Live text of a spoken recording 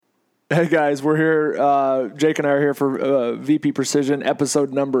Hey guys, we're here. Jake and I are here for VP Precision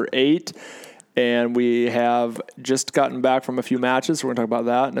episode number 8, and we have just gotten back from a few matches. So we're gonna talk about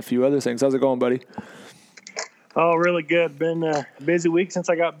that and a few other things. How's it going, buddy? Oh, really good. Been a busy week since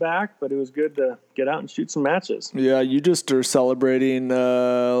I got back, but it was good to get out and shoot some matches. Yeah, you just are celebrating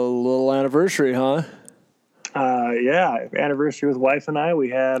a little anniversary, huh? Yeah, anniversary with wife and I. We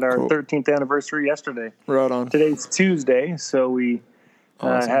had our 13th anniversary yesterday. Right on. Today's Tuesday, so we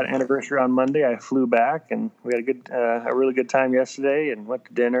had an anniversary on Monday. I flew back, and we had a really good time yesterday, and went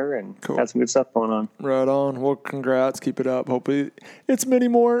to dinner and had some good stuff going on. Right on. Well, congrats. Keep it up. Hopefully, it's many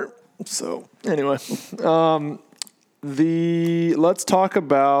more. So, anyway, let's talk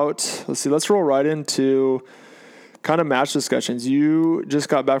about. Let's roll right into kind of match discussions. You just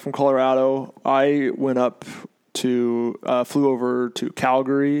got back from Colorado. I went up flew over to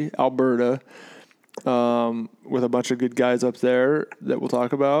Calgary, Alberta, with a bunch of good guys up there that we'll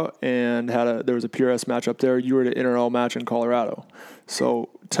talk about, and there was a PRS match up there. You were at an NRL match in Colorado. So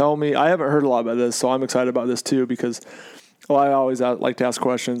tell me, I haven't heard a lot about this, so I'm excited about this too because I always like to ask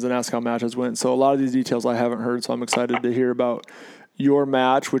questions and ask how matches went. So a lot of these details I haven't heard, so I'm excited to hear about your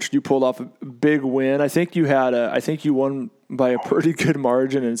match, which you pulled off a big win. I think you won by a pretty good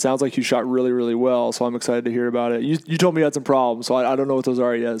margin, and it sounds like you shot really, really well. So I'm excited to hear about it. You told me you had some problems, so I don't know what those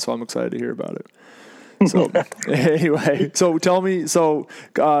are yet. So I'm excited to hear about it. So anyway, so tell me. So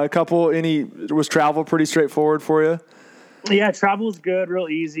was travel pretty straightforward for you? Yeah, travel was good, real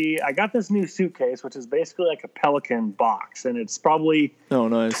easy. I got this new suitcase, which is basically like a Pelican box, and it's probably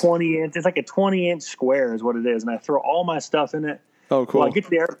 20 inch. It's like a 20-inch square is what it is, and I throw all my stuff in it. Oh, cool. Well, I get to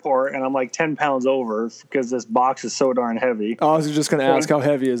the airport, and I'm like 10 pounds over because this box is so darn heavy. I was just going to ask how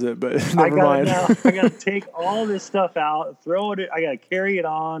heavy is it, but never mind. I got to take all this stuff out, throw it. I got to carry it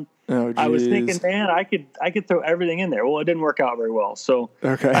on. Oh, I was thinking, man, I could throw everything in there. Well, it didn't work out very well, so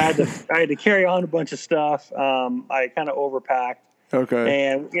I had to carry on a bunch of stuff. I kind of overpacked.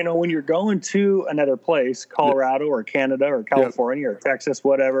 Okay. And when you're going to another place, Colorado or Canada or California or Texas,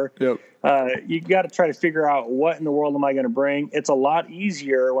 whatever, you got to try to figure out what in the world am I going to bring. It's a lot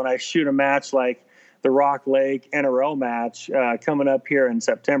easier when I shoot a match like the Rock Lake NRL match coming up here in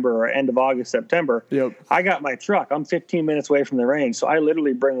September or end of August, September. I got my truck. I'm 15 minutes away from the range, so I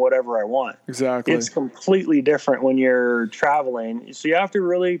literally bring whatever I want. Exactly. It's completely different when you're traveling. So you have to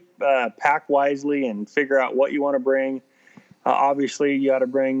really pack wisely and figure out what you want to bring. Obviously, you got to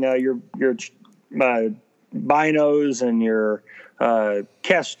bring your binos and your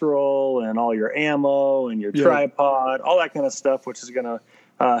Kestrel and all your ammo and your tripod, all that kind of stuff, which is going to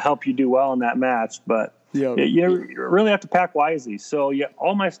help you do well in that match. But you really have to pack wisely. So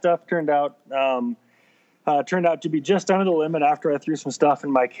all my stuff turned out to be just under the limit after I threw some stuff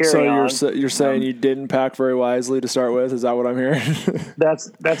in my carry-on. So you're saying you didn't pack very wisely to start with? Is that what I'm hearing?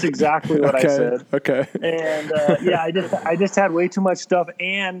 That's exactly what I said. Okay. And I just had way too much stuff,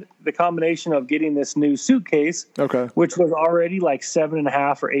 and the combination of getting this new suitcase, which was already like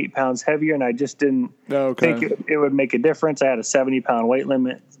 7.5 or 8 pounds heavier, and I just didn't think it would make a difference. I had a 70-pound weight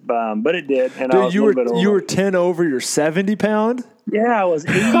limit, but it did. And I was a little bit over. You were 10 over your 70-pound? Yeah, I was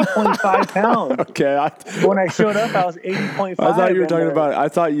 80.5 pounds. Okay. When I showed up, I was 80.5. I thought you were talking about. I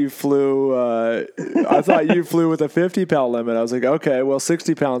thought you flew. I thought you flew with a 50-pound limit. I was like, okay, well,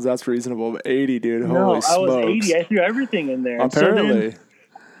 60 pounds that's reasonable. But 80, dude. Holy smokes! I was 80. I threw everything in there. Apparently. So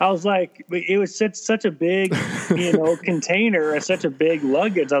I was like, it was such a big, container, such a big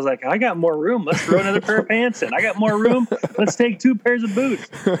luggage. I was like, I got more room. Let's throw another pair of pants in. I got more room. Let's take 2 pairs of boots.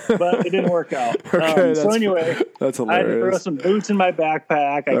 But it didn't work out. So anyway, that's hilarious. I had to throw some boots in my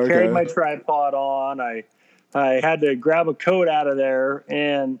backpack. I carried my tripod on. I had to grab a coat out of there.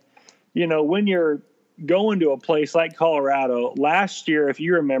 And, when you're going to a place like Colorado, last year, if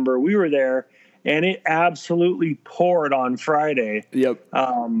you remember, we were there, and it absolutely poured on Friday. Yep.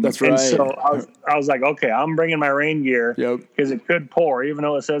 That's right. And so I was like, okay, I'm bringing my rain gear because it could pour, even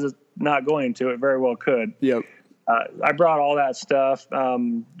though it says it's not going to. It very well could. Yep. I brought all that stuff.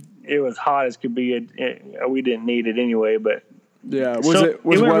 It was hot as could be. We didn't need it anyway, but yeah.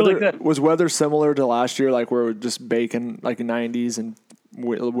 Was weather similar to last year, like where it was just baking like 90s and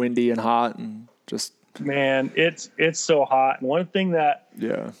windy and hot and just. Man, it's so hot. And one thing that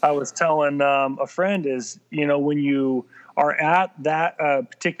I was telling a friend is, when you are at that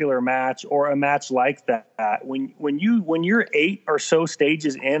particular match or a match like that, when you're 8 or so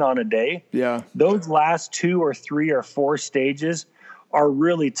stages in on a day, those last 2 or 3 or 4 stages are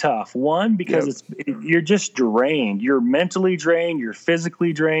really tough. One, because you're just drained. You're mentally drained. You're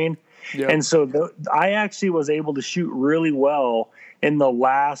physically drained. And so I actually was able to shoot really well in the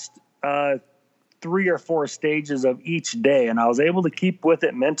last 3 or 4 stages of each day, and I was able to keep with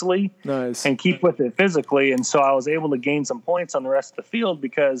it mentally and keep with it physically. And so I was able to gain some points on the rest of the field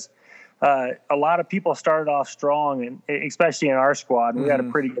because a lot of people started off strong, and especially in our squad, we had a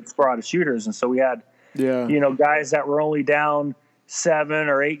pretty good squad of shooters. And so we had, guys that were only down 7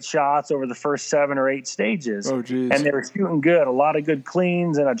 or 8 shots over the first 7 or 8 stages. Oh, geez. And they were shooting good. A lot of good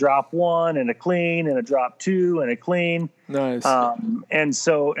cleans, and a drop 1 and a clean and a drop 2 and a clean. Nice.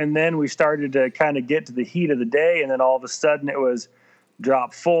 And then we started to kind of get to the heat of the day, and then all of a sudden it was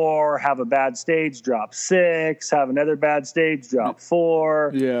drop 4, have a bad stage, drop 6, have another bad stage, drop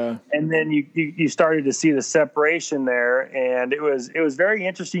 4. Yeah. And then you started to see the separation there, and it was very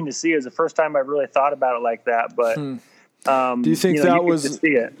interesting to see. It was the first time I really thought about it like that. But do you think that was?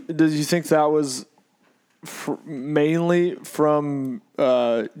 Did you think that was mainly from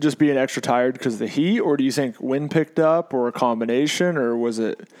just being extra tired because of the heat, or do you think wind picked up, or a combination, or was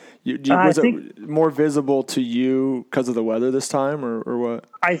it? Was it more visible to you because of the weather this time, or what?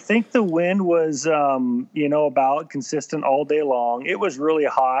 I think the wind was, about consistent all day long. It was really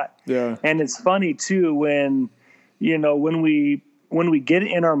hot. Yeah. And it's funny too when we get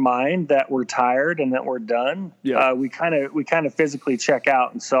in our mind that we're tired and that we're done, we kind of physically check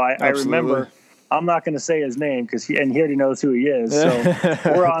out. And so I remember, I'm not going to say his name because he already knows who he is. So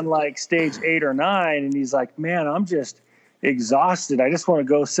we're on like stage 8 or 9, and he's like, "Man, I'm just exhausted. I just want to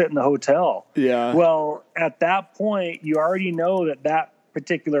go sit in the hotel." Yeah. Well, at that point, you already know that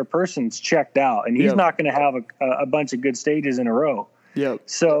particular person's checked out, and he's not going to have a bunch of good stages in a row. Yep.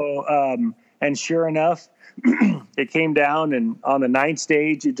 So, and sure enough, it came down, and on the 9th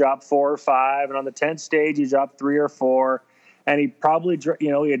stage, he dropped 4 or 5, and on the 10th stage, he dropped 3 or 4, and he probably, he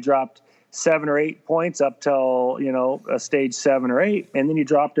had dropped 7 or 8 points up till, a stage 7 or 8, and then he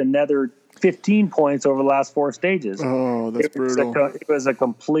dropped another 15 points over the last 4 stages. Oh, that's brutal. It was a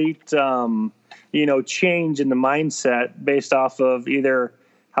complete, change in the mindset based off of either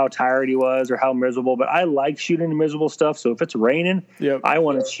how tired he was or how miserable. But I like shooting the miserable stuff. So if it's raining, I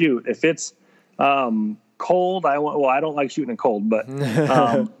want to shoot. If it's cold, I don't like shooting in cold. But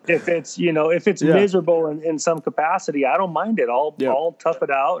if it's miserable in some capacity, I don't mind it. I'll tough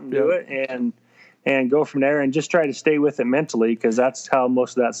it out and do it and go from there, and just try to stay with it mentally, because that's how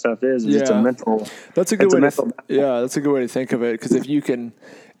most of that stuff is. It's a mental. That's a good way. That's a good way to think of it. Because if you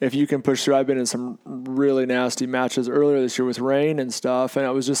can push through, I've been in some really nasty matches earlier this year with rain and stuff, and I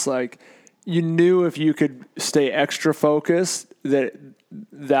was just like, you knew if you could stay extra focused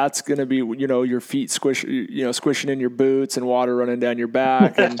that's going to be, your feet squishing in your boots and water running down your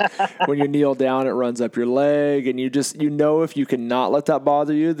back. And when you kneel down, it runs up your leg. And if you can not let that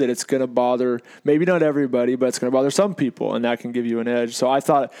bother you, that it's going to bother, maybe not everybody, but it's going to bother some people, and that can give you an edge. So I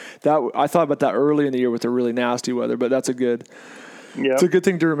thought about that early in the year with the really nasty weather, but that's it's a good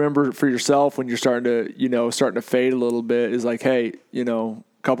thing to remember for yourself when you're starting to fade a little bit, is like, hey,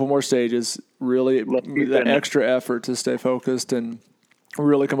 couple more stages, really that extra effort to stay focused and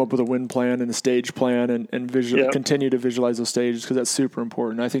really come up with a win plan and a stage plan and continue to visualize those stages, because that's super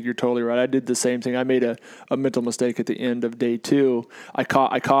important. I think you're totally right. I did the same thing. I made a mental mistake at the end of day 2. I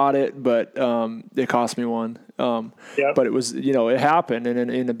caught it, but it cost me one. But it was, it happened,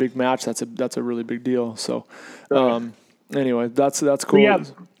 and in a big match, that's a really big deal. So anyway, that's cool. Yeah.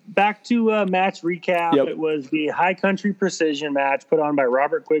 Back to match recap. It was the High Country Precision match put on by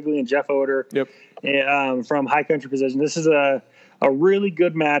Robert Quigley and Jeff Oder from High Country Precision. This is a really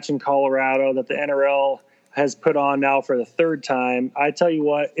good match in Colorado that the NRL has put on now for the 3rd time. I tell you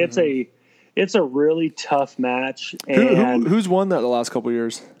what, it's a really tough match. And who's won that the last couple of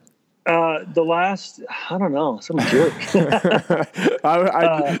years? The last, I don't know, some jerk.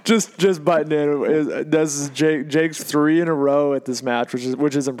 I just butting in. This is Jake's 3 in a row at this match,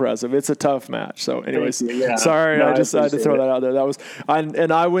 which is impressive. It's a tough match. So, anyways, sorry, I just had to throw that out there. That was,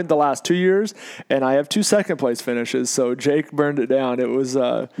 I went the last 2 years, and I have 2 second place finishes. So Jake burned it down. It was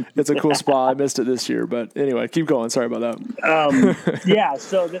it's a cool spot. I missed it this year, but anyway, keep going. Sorry about that.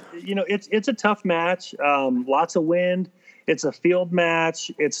 So it's a tough match. Lots of wind. It's a field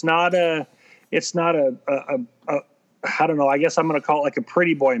match. It's not a I don't know. I guess I'm going to call it like a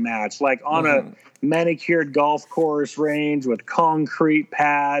pretty boy match, like on a manicured golf course range with concrete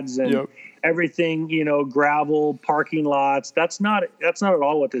pads and everything, gravel parking lots. That's not at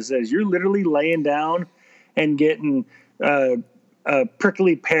all what this is. You're literally laying down and getting a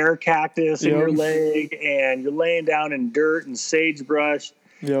prickly pear cactus in your leg, and you're laying down in dirt and sagebrush.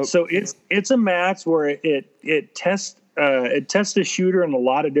 So it's a match where it tests the shooter in a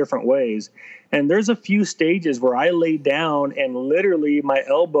lot of different ways. And there's a few stages where I laid down and literally my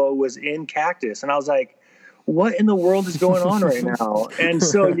elbow was in cactus. And I was like, what in the world is going on right now? And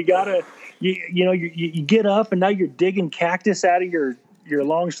so you gotta, you get up and now you're digging cactus out of your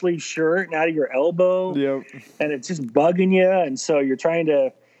long sleeve shirt and out of your elbow. Yep. And it's just bugging you. And so you're trying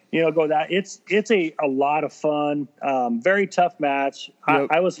to, go that. It's a lot of fun. Very tough match. Yep.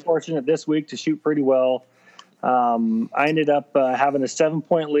 I was fortunate this week to shoot pretty well. I ended up having a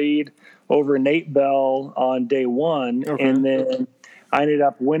 7-point lead over Nate Bell on day one. Okay. And then I ended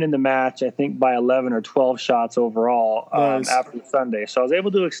up winning the match, I think, by 11 or 12 shots overall after Sunday. So I was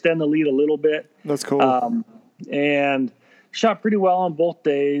able to extend the lead a little bit. That's cool. And shot pretty well on both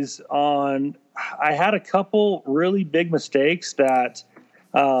days. I had a couple really big mistakes that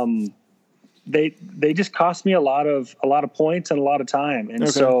they just cost me a lot of points and a lot of time. And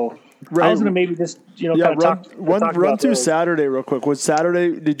so I was going to maybe just run through Saturday real quick. Was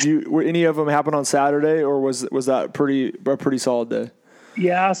Saturday? Were any of them happen on Saturday, or was that a pretty solid day?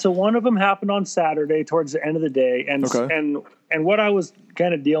 Yeah, so one of them happened on Saturday towards the end of the day, and what I was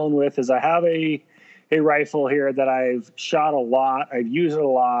kind of dealing with is I have a rifle here that I've shot a lot. I've used it a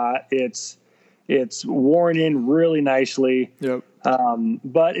lot. It's worn in really nicely. Yep.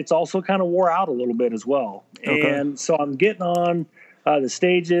 But it's also kind of wore out a little bit as well. Okay. And so I'm getting on the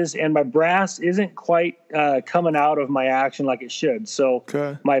stages, and my brass isn't quite coming out of my action like it should. So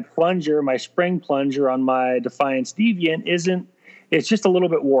my spring plunger on my Defiance Deviant it's just a little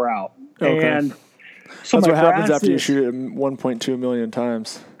bit wore out. Okay. And so that's what happens after you shoot it 1.2 million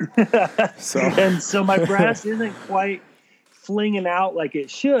times. And so my brass isn't quite flinging out like it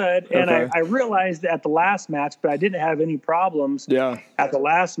should. And I realized at the last match, but I didn't have any problems at the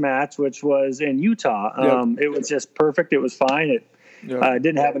last match, which was in Utah. It was just perfect. It was fine. It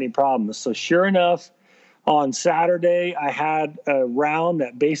didn't have any problems. So sure enough, on Saturday, I had a round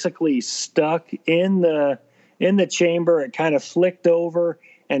that basically stuck in the chamber. It kind of flicked over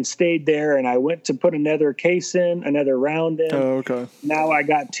and stayed there, and I went to put another round in. Oh, okay. Now I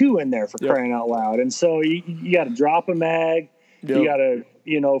got 2 in there for crying out loud. And so you got to drop a mag. Yep. You got to,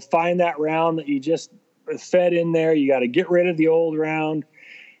 find that round that you just fed in there. You got to get rid of the old round.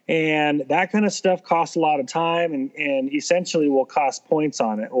 And that kind of stuff costs a lot of time and essentially will cost points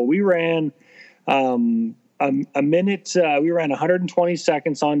on it. Well, we ran a minute. We ran 120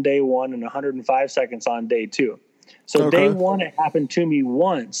 seconds on day one and 105 seconds on day two. So day one, it happened to me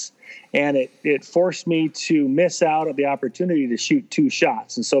once, and it forced me to miss out on the opportunity to shoot 2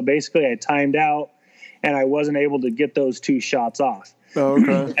 shots. And so basically I timed out, and I wasn't able to get those 2 shots off.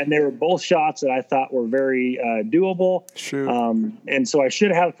 And they were both shots that I thought were very doable. Sure. And so I should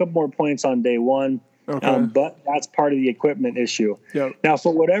have had a couple more points on day one. But that's part of the equipment issue. Yep. Now,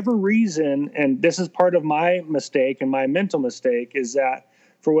 for whatever reason, and this is part of my mistake and my mental mistake, is that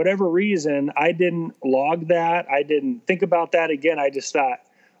for whatever reason, I didn't log that. I didn't think about that again. I just thought,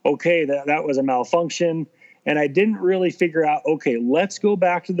 okay, that was a malfunction. And I didn't really figure out, okay, let's go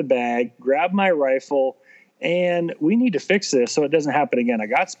back to the bag, grab my rifle, and we need to fix this so it doesn't happen again. I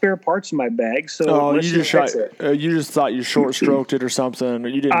got spare parts in my bag, so let's just fix it. You just thought you short stroked it or something. Or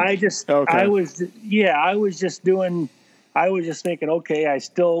you didn't. I was just thinking, okay, I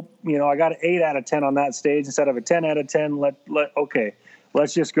still, I got an 8 out of 10 on that stage instead of a 10 out of 10.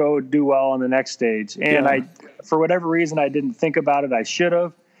 Let's just go do well on the next stage. And for whatever reason, I didn't think about it. I should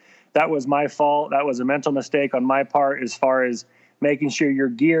have. That was my fault. That was a mental mistake on my part as far as making sure your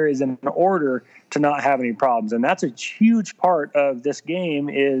gear is in order to not have any problems. And that's a huge part of this game,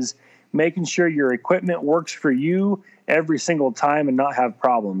 is making sure your equipment works for you every single time and not have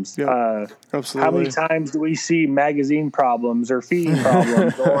problems. Absolutely. How many times do we see magazine problems or feeding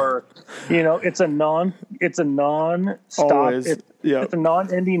problems or, it's a non-stop, it's a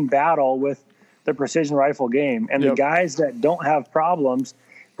non-ending battle with the precision rifle game. And the guys that don't have problems,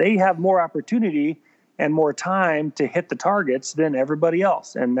 they have more opportunity and more time to hit the targets than everybody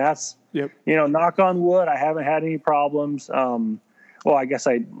else. And that's, knock on wood, I haven't had any problems. Well, I guess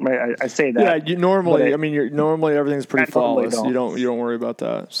I say that. Yeah, normally everything's pretty flawless. You don't worry about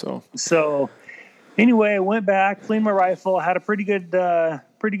that. So anyway, I went back, cleaned my rifle, had a pretty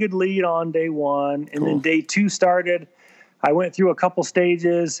good lead on day one, and then day two started. I went through a couple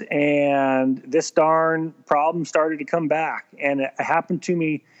stages, and this darn problem started to come back, and it happened to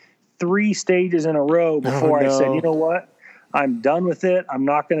me 3 stages in a row before I said, you know what? I'm done with it. I'm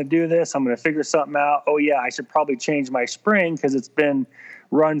not going to do this. I'm going to figure something out. Oh, yeah, I should probably change my spring because it's been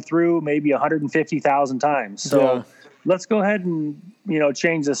run through maybe 150,000 times. So let's go ahead and,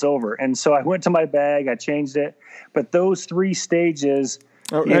 change this over. And so I went to my bag. I changed it. But those 3 stages,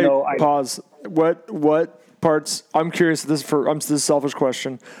 pause. What parts? I'm curious. This is a selfish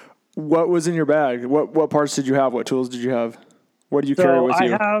question. What was in your bag? What parts did you have? What tools did you have? What do you carry with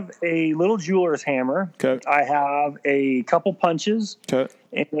you? I have a little jeweler's hammer. Okay. I have a couple punches. Okay.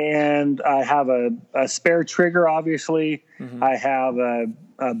 And I have a spare trigger, obviously. Mm-hmm. I have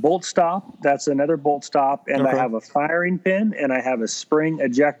a bolt stop. That's another bolt stop. And I have a firing pin, and I have a spring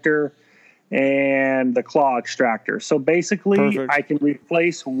ejector and the claw extractor. So basically, I can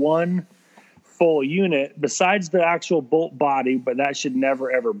replace one full unit besides the actual bolt body, but that should never,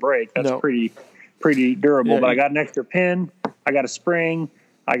 ever break. That's pretty durable. But I got an extra pin. I got a spring.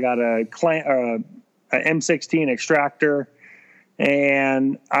 I got a M16 extractor.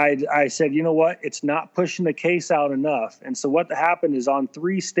 And I said, you know what? It's not pushing the case out enough. And so what happened is on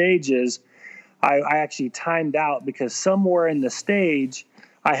 3 stages, I actually timed out because somewhere in the stage,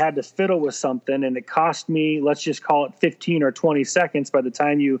 I had to fiddle with something, and it cost me, let's just call it 15 or 20 seconds by the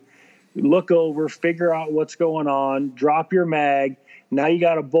time you look over, figure out what's going on, drop your mag. Now you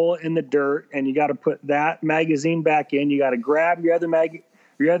got a bullet in the dirt, and you got to put that magazine back in. You got to grab your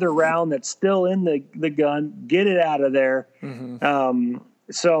other round that's still in the gun, get it out of there. Mm-hmm.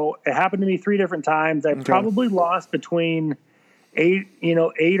 So it happened to me 3 different times. I probably lost between 8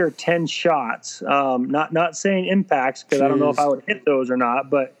 or 10 shots. Not saying impacts, because I don't know if I would hit those or not,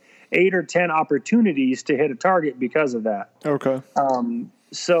 but 8 or 10 opportunities to hit a target because of that. Okay.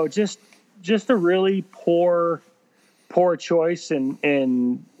 So just a really poor choice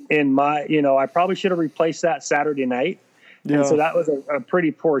in my, I probably should have replaced that Saturday night. Yeah. And so that was a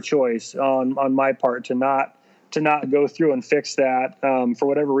pretty poor choice on my part to not go through and fix that. For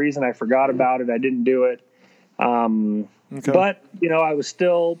whatever reason, I forgot about it. I didn't do it. But I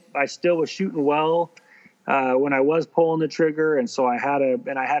still was shooting well when I was pulling the trigger, and so I had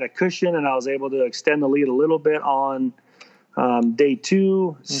a cushion, and I was able to extend the lead a little bit on day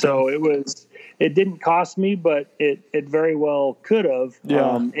 2. Okay. So it didn't cost me, but it very well could have.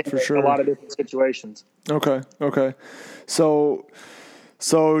 In for sure. A lot of different situations. Okay. So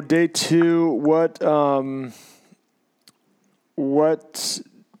day 2, what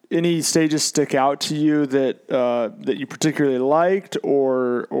any stages stick out to you that you particularly liked,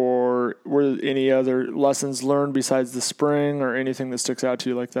 or were any other lessons learned besides the spring, or anything that sticks out to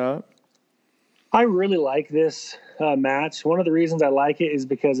you like that? I really like this match. One of the reasons I like it is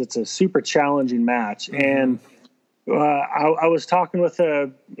because it's a super challenging match. Mm-hmm. And I was talking with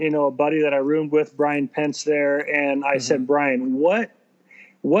a buddy that I roomed with, Brian Pence there, and I said, Brian,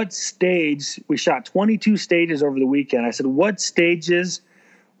 what stage, we shot 22 stages over the weekend. I said, what stages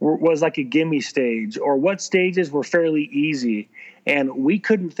was like a gimme stage, or what stages were fairly easy? And we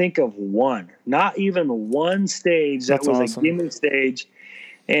couldn't think of one, not even one stage that was awesome. A gimme stage.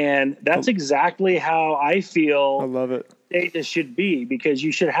 And that's exactly how I feel. I love it. Stages should be, because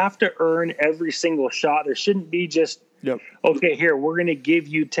you should have to earn every single shot. There shouldn't be just, okay, here, we're going to give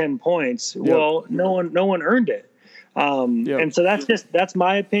you 10 points. Yep. Well, no one earned it. And so that's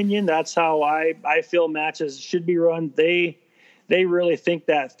my opinion. That's how I feel matches should be run. They really think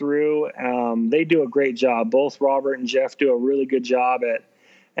that through. They do a great job. Both Robert and Jeff do a really good job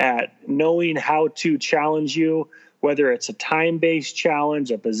at knowing how to challenge you, whether it's a time-based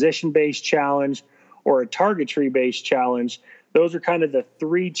challenge, a position-based challenge, or a targetry-based challenge. Those are kind of the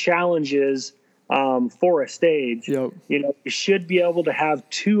 3 challenges for a stage. Yep. You should be able to have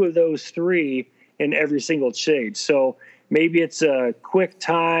 2 of those 3 in every single stage. So maybe it's a quick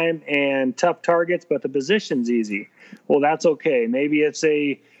time and tough targets, but the position's easy. Well, that's okay. Maybe it's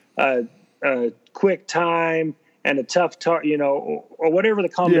a quick time and a tough or whatever the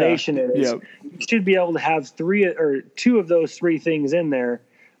combination is. Yep. You should be able to have 3 or 2 of those 3 things in there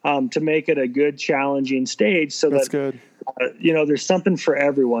to make it a good, challenging stage. So that's good. There's something for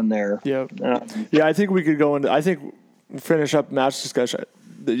everyone there. Yep. I think we could go into. Finish up match discussion.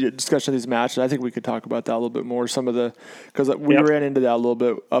 The discussion of these matches, I think we could talk about that a little bit more. Because we ran into that a little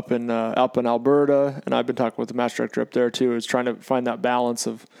bit up in Alberta, and I've been talking with the match director up there too. Is trying to find that balance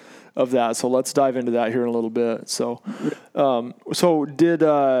of that. So let's dive into that here in a little bit. So,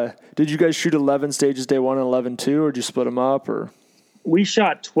 did you guys shoot 11 stages day 1 and 11 2, or did you split them up? Or we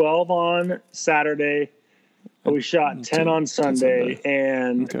shot 12 on Saturday. We shot 10 on Sunday,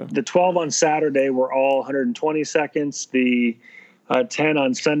 and the 12 on Saturday were all 120 seconds. The 10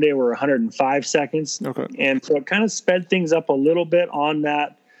 on Sunday were 105 seconds. Okay. And so it kind of sped things up a little bit on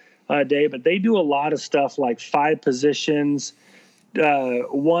that day, but they do a lot of stuff like 5 positions,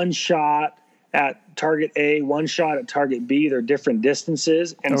 1 shot at target A, 1 shot at target B. They're different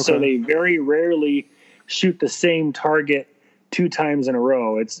distances. And so they very rarely shoot the same target 2 times in a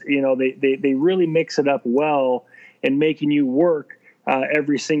row. It's, they really mix it up well in making you work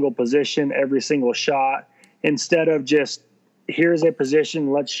every single position, every single shot, instead of just, here's a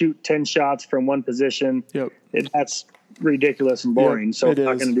position, let's shoot 10 shots from one position. Yep. ridiculous and boring. Yep, so I'm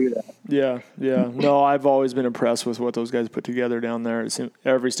not going to do that. Yeah. No, I've always been impressed with what those guys put together down there.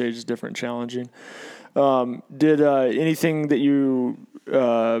 Every stage is different, challenging. Did anything that you,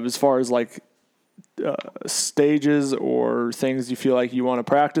 as far as like stages or things you feel like you want to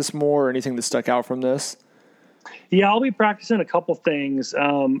practice more, or anything that stuck out from this? Yeah, I'll be practicing a couple things,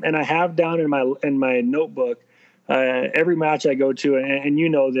 and I have down in my notebook every match I go to, and you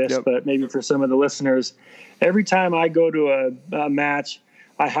know this, Yep. but maybe for some of the listeners, every time I go to a match,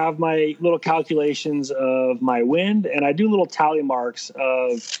 I have my little calculations of my wind, and I do little tally marks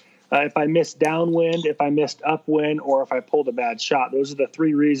of if I missed downwind, if I missed upwind, or if I pulled a bad shot. Those are the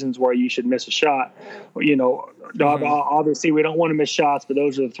three reasons why you should miss a shot. You know, obviously we don't want to miss shots, but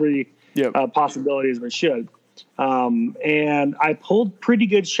those are the three possibilities we should. And I pulled pretty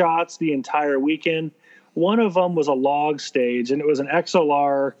good shots the entire weekend. One of them was a log stage, and it was an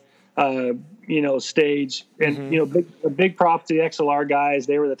XLR, stage. And, big props to the XLR guys.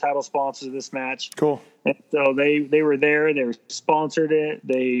 They were the title sponsors of this match. Cool. And so they were there. They sponsored it.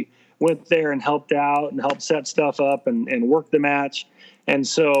 They went there and helped out and helped set stuff up and work the match. And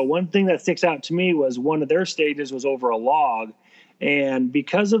so one thing that sticks out to me was one of their stages was over a log. And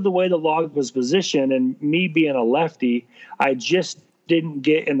because of the way the log was positioned and me being a lefty, I just didn't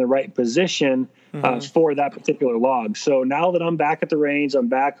get in the right position for that particular log. So now that I'm back at the range, I'm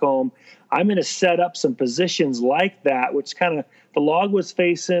back home, I'm going to set up some positions like that, which the log was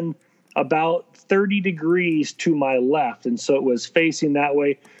facing about 30 degrees to my left. And so it was facing that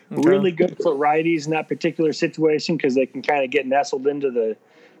way. Okay. Really good for righties in that particular situation because they can kind of get nestled into the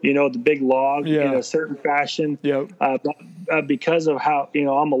big log in a certain fashion. Yep. But because of how,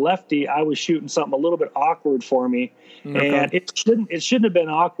 I'm a lefty, I was shooting something a little bit awkward for me. Okay. And it shouldn't have been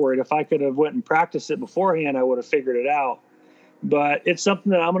awkward. If I could have went and practiced it beforehand, I would have figured it out. But it's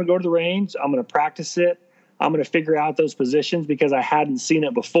something that I'm going to go to the range. I'm going to practice it. I'm going to figure out those positions because I hadn't seen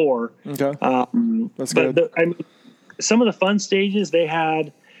it before. Okay. That's good. Some of the fun stages, they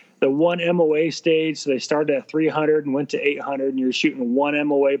had the one MOA stage. So they started at 300 and went to 800, and you're shooting one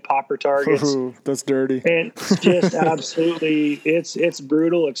MOA popper targets. Ooh, that's dirty. And it's just absolutely, it's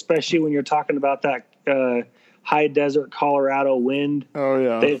brutal, especially when you're talking about that high desert Colorado wind. Oh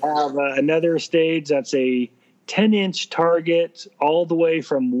yeah. They have another stage that's a 10-inch target all the way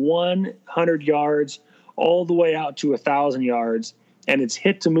from 100 yards all the way out to 1,000 yards, and it's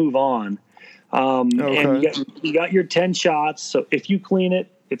hit to move on. Okay. And you got your 10 shots. So if you clean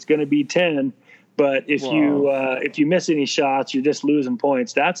it, it's going to be 10. But if you miss any shots, you're just losing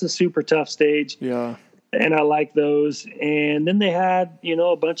points. That's a super tough stage. Yeah. And I like those. And then they had,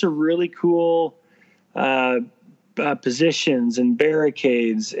 a bunch of really cool positions and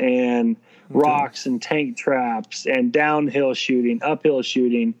barricades and rocks and tank traps and downhill shooting, uphill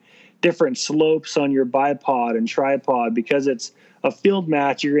shooting, different slopes on your bipod and tripod. Because it's a field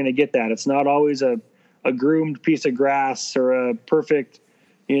match, you're going to get that. It's not always a groomed piece of grass or a perfect,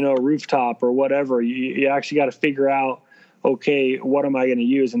 rooftop or whatever. You actually got to figure out, okay, what am I going to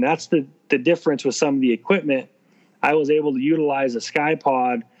use? And that's the difference with some of the equipment. I was able to utilize a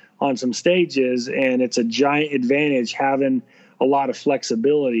SkyPod on some stages, and it's a giant advantage having a lot of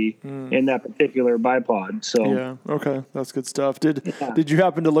flexibility in that particular bipod. So yeah, okay, that's good stuff. Did you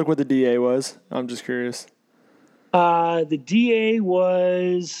happen to look what the DA was? I'm just curious. The DA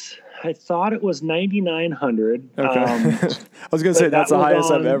was, I thought it was 9,900. Okay. I was going to say that's the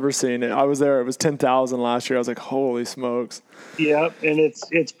highest I've ever seen it. I was there. It was 10,000 last year. I was like, holy smokes. Yep. And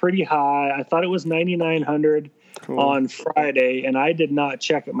it's pretty high. I thought it was 9,900 on Friday, and I did not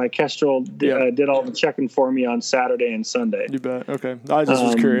check it. My Kestrel did all the checking for me on Saturday and Sunday. You bet. Okay. I just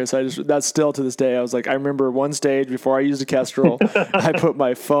was curious. That's still to this day. I was like, I remember one stage before I used a Kestrel, I put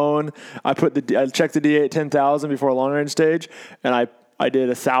my phone, I checked the DA at 10,000 before a long range stage, and I did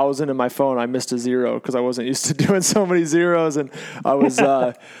 1,000 in my phone. I missed a zero because I wasn't used to doing so many zeros, and I was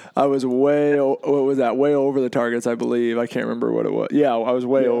way over the targets, I believe. I can't remember what it was. Yeah, I was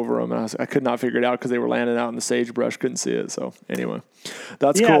way over them, and I could not figure it out because they were landing out in the sagebrush. Couldn't see it. So anyway,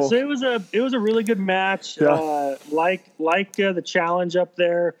 that's cool. Yeah, so it was a really good match. Yeah. Like the challenge up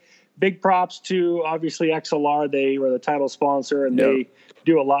there. Big props to obviously XLR. They were the title sponsor, and they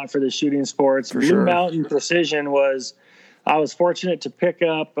do a lot for the shooting sports. Blue Mountain Precision was. I was fortunate to pick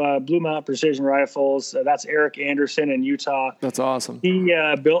up Blue Mountain Precision Rifles. That's Eric Anderson in Utah. That's awesome. He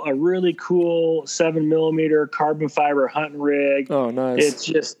built a really cool 7mm carbon fiber hunting rig. Oh, nice.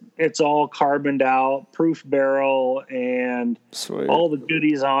 It's all carboned out, proof barrel, and all the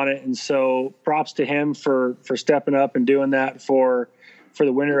goodies on it. And so props to him for stepping up and doing that for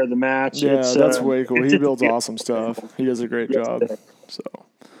the winner of the match. Yeah, that's way cool. He builds awesome stuff. He does a great job. So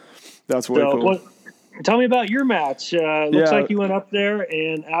that's way cool. Tell me about your match. Looks like you went up there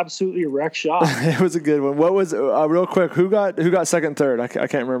and absolutely wrecked shop. It was a good one. What was real quick? Who got second, third? I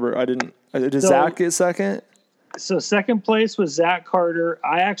can't remember. Did Zach get second? So second place was Zach Carter.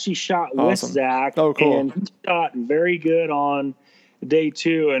 I actually shot with Zach. Oh, cool. And he shot very good on day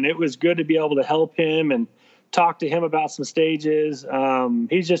 2, and it was good to be able to help him and talk to him about some stages.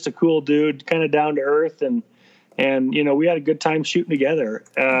 He's just a cool dude, kind of down to earth, and we had a good time shooting together.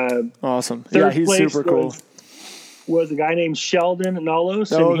 Awesome. Yeah, he's super cool. Was a guy named Sheldon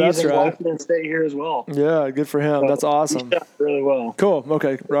Nolos, and he's in Washington State here as well. Yeah, good for him. So that's awesome. He shot really well. Cool.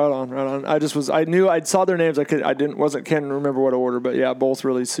 Okay, right on. I saw their names. Can't remember what order, but yeah, both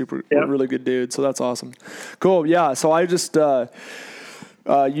really really good dudes. So that's awesome. Cool. Yeah. So I just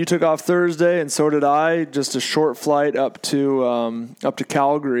you took off Thursday, and so did I. Just a short flight up to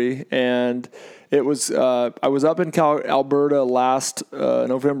Calgary, and it was I was up in Alberta last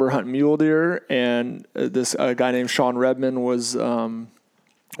November hunting mule deer, and this guy named Sean Redman was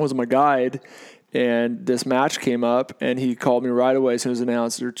my guide. And this match came up, and he called me right away as soon as it was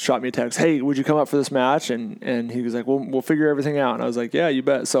announced, or shot me a text, "Hey, would you come up for this match?" And he was like, "Well, we'll figure everything out." And I was like, "Yeah, you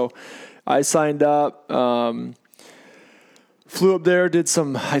bet." So I signed up. Flew up there, did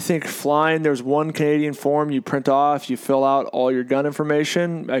some, I think, flying. There's one Canadian form you print off. You fill out all your gun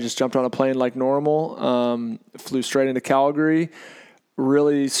information. I just jumped on a plane like normal. Flew straight into Calgary.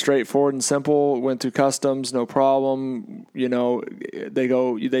 Really straightforward and simple. Went through customs, no problem.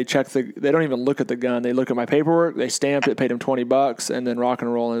 They check they don't even look at the gun. They look at my paperwork. They stamped it, paid them $20, and then rock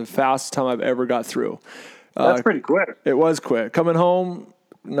and roll. And the fastest time I've ever got through. That's pretty quick. It was quick. Coming home,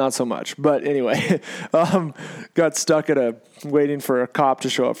 not so much. But anyway, got stuck waiting for a cop to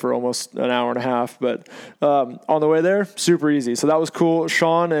show up for almost an hour and a half. But on the way there, super easy. So that was cool.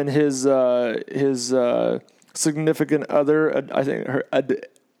 Sean and his significant other, I think her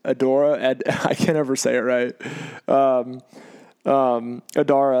Adora, I can't ever say it right.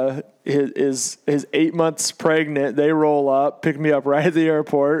 Adara is 8 months pregnant. They roll up, pick me up right at the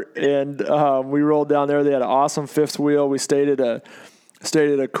airport, and we rolled down there. They had an awesome fifth wheel. We stayed at a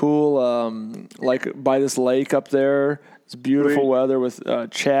cool like by this lake up there. It's beautiful weather with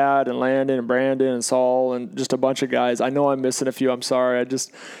Chad and Landon and Brandon and Saul and just a bunch of guys. I know I'm missing a few. I'm sorry. I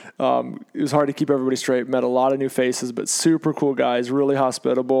just it was hard to keep everybody straight. Met a lot of new faces, but super cool guys, really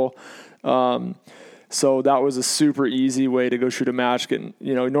hospitable. So that was a super easy way to go shoot a match.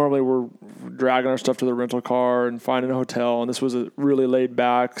 Normally we're dragging our stuff to the rental car and finding a hotel, and this was a really laid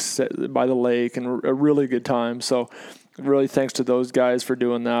back by the lake and a really good time. So really thanks to those guys for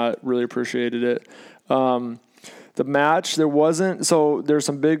doing that. Really appreciated it. The match, there's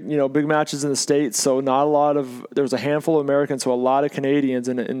some big matches in the States. So there was a handful of Americans, so a lot of Canadians,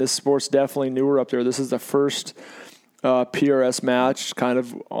 and this sport's definitely newer up there. This is the first PRS match kind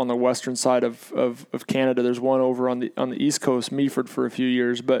of on the western side of Canada. There's one over on the East Coast, Meaford, for a few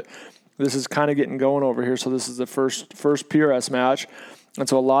years, but this is kind of getting going over here. So this is the first PRS match. And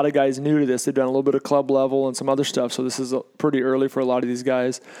so a lot of guys new to this. They've done a little bit of club level and some other stuff. So this is pretty early for a lot of these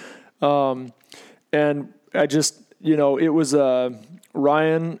guys. And I just, it was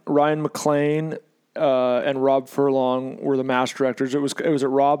Ryan McLean and Rob Furlong were the match directors. It was at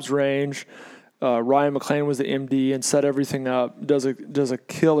Rob's range. Ryan McLean was the MD and set everything up. Does a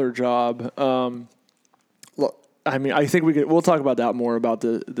killer job. I think we'll talk about that more about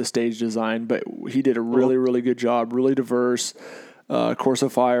the stage design, but he did a really, really good job. Really diverse. Course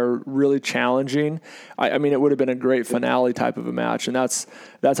of Fire, really challenging. I mean, it would have been a great finale type of a match, and that's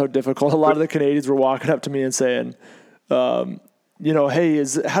how difficult. A lot of the Canadians were walking up to me and saying, hey,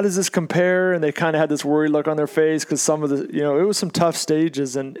 how does this compare? And they kind of had this worried look on their face because some of the, it was some tough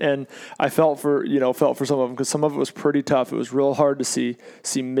stages, and I felt for some of them because some of it was pretty tough. It was real hard to see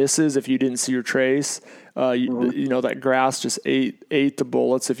misses if you didn't see your trace. That grass just ate the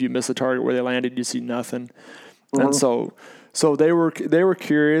bullets. If you miss the target where they landed, you see nothing, and So they were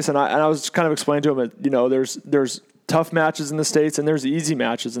curious, and I was kind of explaining to them that there's tough matches in the States and there's easy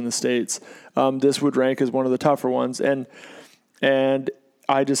matches in the States. This would rank as one of the tougher ones, and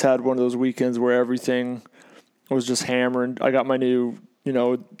I just had one of those weekends where everything was just hammering. I got my new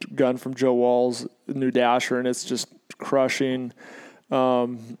gun from Joe Walls, new Dasher, and it's just crushing.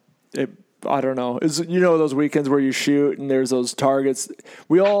 I don't know. It's, those weekends where you shoot and there's those targets.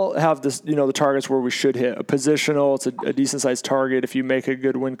 We all have this, the targets where we should hit. A positional, it's a decent sized target. If you make a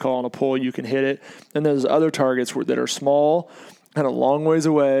good wind call on a pull, you can hit it. And there's other targets that are small and a long ways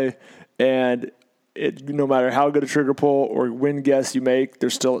away. And no matter how good a trigger pull or wind guess you make,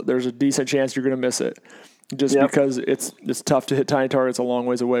 there's a decent chance you're going to miss it. Just because it's tough to hit tiny targets a long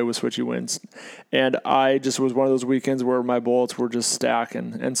ways away with switchy winds. And I just was one of those weekends where my bullets were just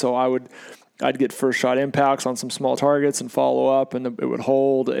stacking. And so I would I'd get first shot impacts on some small targets and follow up, and it would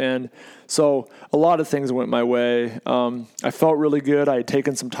hold. And so a lot of things went my way. I felt really good. I had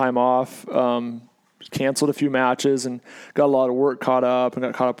taken some time off, canceled a few matches, and got a lot of work caught up, and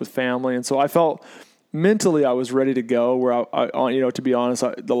got caught up with family. And so I felt mentally I was ready to go. Where I to be honest,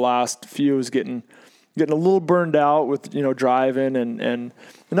 the last few was getting a little burned out with driving and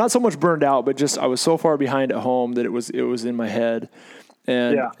not so much burned out, but just I was so far behind at home that it was in my head.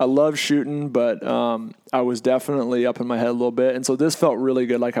 And I love shooting, but I was definitely up in my head a little bit. And so this felt really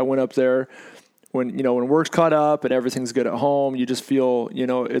good. Like I went up there when work's caught up and everything's good at home, you just feel,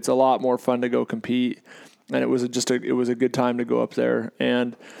 it's a lot more fun to go compete. And it was a good time to go up there.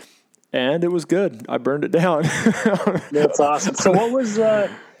 And it was good. I burned it down. That's awesome. So what was,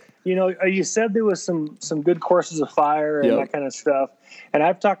 you said there was some good courses of fire and that kind of stuff. And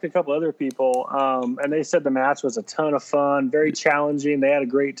I've talked to a couple other people, and they said the match was a ton of fun, very challenging. They had a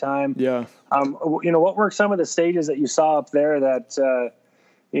great time. Yeah. What were some of the stages that you saw up there that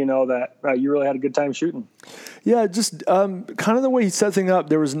you really had a good time shooting? Yeah, just kind of the way he set things up.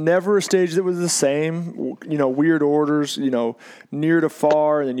 There was never a stage that was the same. Weird orders. Near to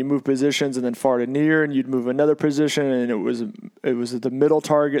far, and then you move positions, and then far to near, and you'd move another position, and it was the middle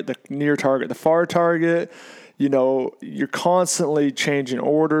target, the near target, the far target. You're constantly changing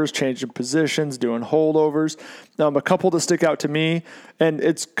orders, changing positions, doing holdovers. A couple that stick out to me, and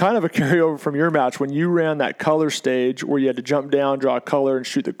it's kind of a carryover from your match when you ran that color stage where you had to jump down, draw a color, and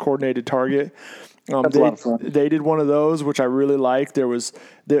shoot the coordinated target. They did one of those, which I really liked. There was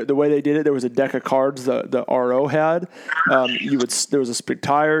the way they did it. There was a deck of cards the RO had. There was a split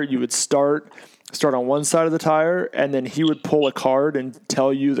tire. You would start on one side of the tire, and then he would pull a card and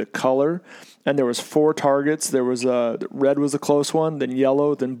tell you the color. And there was 4 targets. There was red was a close one, then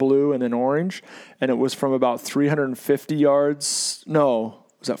yellow, then blue, and then orange. And it was from about 350 yards. No,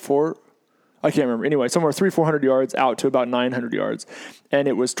 was that 4? I can't remember. Anyway, somewhere 400 yards out to about 900 yards. And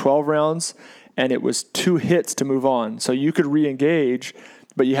it was 12 rounds, and it was 2 hits to move on. So you could re-engage,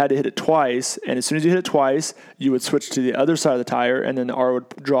 but you had to hit it twice. And as soon as you hit it twice, you would switch to the other side of the tire, and then the R would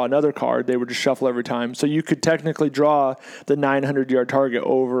draw another card. They would just shuffle every time. So you could technically draw the 900-yard target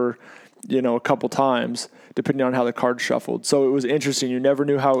over a couple times, depending on how the card shuffled. So it was interesting. You never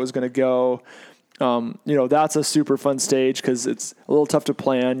knew how it was going to go. That's a super fun stage because it's a little tough to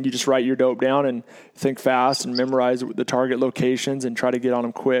plan. You just write your dope down and think fast and memorize the target locations and try to get on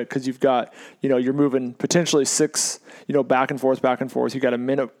them quick because you've got, you're moving potentially 6, back and forth. You got a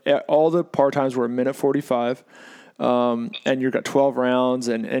minute. All the par times were a minute 45. And you've got 12 rounds.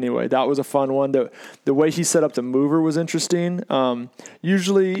 And anyway, that was a fun one. The way he set up the mover was interesting.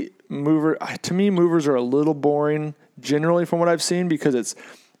 Usually movers are a little boring generally from what I've seen because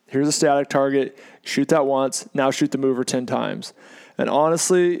here's a static target, shoot that once, now shoot the mover 10 times. And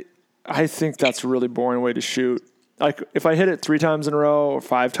honestly, I think that's a really boring way to shoot. Like if I hit it 3 times in a row or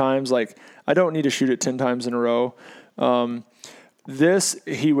 5 times, like I don't need to shoot it 10 times in a row. One day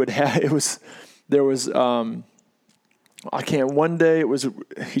he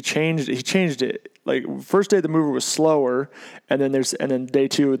changed it. Like first day the mover was slower, and then day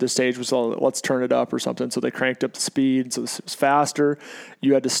 2 the stage was all let's turn it up or something. So they cranked up the speed, so it was faster.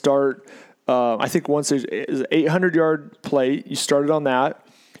 You had to start. I think one stage is an 800-yard plate. You started on that,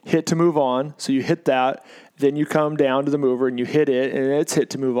 hit to move on. So you hit that, then you come down to the mover and you hit it, and it's hit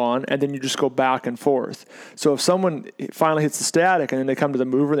to move on, and then you just go back and forth. So if someone finally hits the static and then they come to the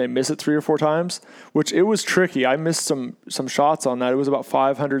mover and they miss it 3 or 4 times, which it was tricky. I missed some shots on that. It was about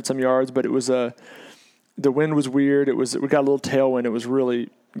 500 some yards, but it was the wind was weird. We got a little tailwind. It was really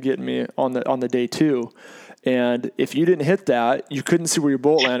getting me on the day 2. And if you didn't hit that, you couldn't see where your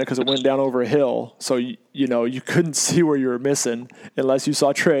bullet landed because it went down over a hill. So you couldn't see where you were missing unless you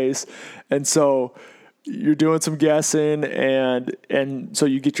saw trace. And so you're doing some guessing, and so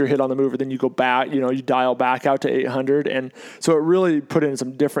you get your hit on the mover, then you go back, you dial back out to 800. And so it really put in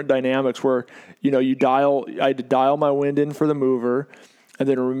some different dynamics where, I had to dial my wind in for the mover and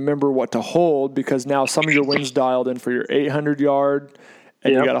then remember what to hold because now some of your wind's dialed in for your 800 yard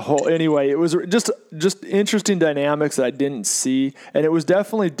and you got a whole, anyway, it was just interesting dynamics that I didn't see. And it was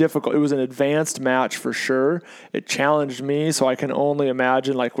definitely difficult. It was an advanced match for sure. It challenged me. So I can only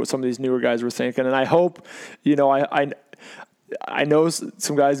imagine like what some of these newer guys were thinking. And I hope, I know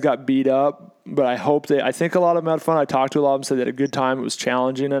some guys got beat up, but I think a lot of them had fun. I talked to a lot of them, said they had a good time. It was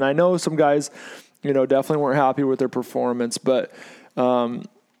challenging. And I know some guys, definitely weren't happy with their performance, but, and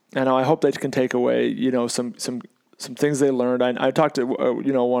I hope they can take away, some things they learned. I talked to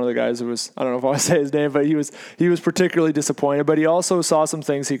one of the guys who was, I don't know if I want to say his name, but he was particularly disappointed, but he also saw some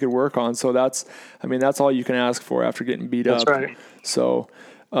things he could work on. So that's all you can ask for after getting beat up. That's right. So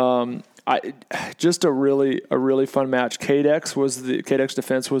Just a really fun match. KDEX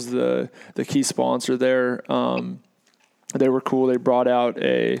Defense was the key sponsor there. They were cool. They brought out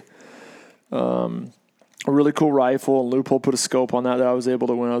a really cool rifle, and Loophole put a scope on that I was able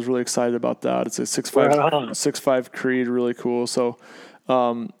to win. I was really excited about that. It's a 6.5 Creed, really cool. So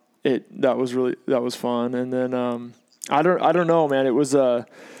that was fun. And then I don't know, man. It was a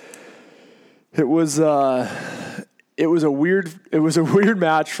weird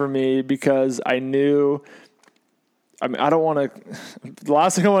match for me because I knew. I mean, I don't want to. The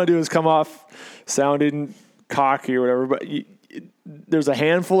last thing I want to do is come off sounding cocky or whatever. But there's a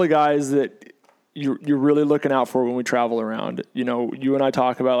handful of guys that you're really looking out for when we travel around. You know, you and I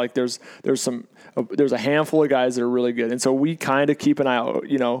talk about like there's a handful of guys that are really good, and so we kind of keep an eye out.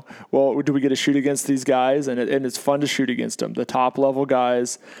 You know, well, do we get to shoot against these guys? And it's fun to shoot against them. The top level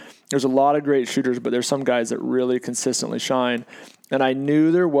guys. There's a lot of great shooters, but there's some guys that really consistently shine. And I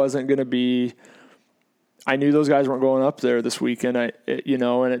knew there wasn't going to be. I knew those guys weren't going up there this weekend.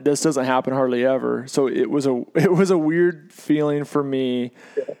 This doesn't happen hardly ever. So it was a weird feeling for me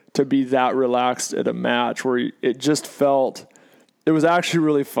to be that relaxed at a match where it just felt. It was actually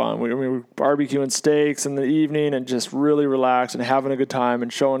really fun. We were barbecuing steaks in the evening and just really relaxed and having a good time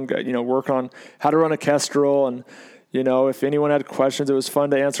and showing, working on how to run a Kestrel. And, if anyone had questions, it was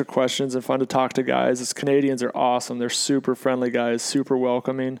fun to answer questions and fun to talk to guys. These Canadians are awesome. They're super friendly guys, super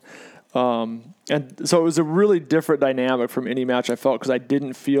welcoming. And so it was a really different dynamic from any match I felt because I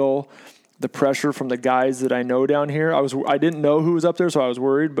didn't feel the pressure from the guys that I know down here. I didn't know who was up there, so I was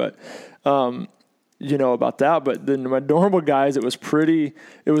worried, but, about that. But then my normal guys, it was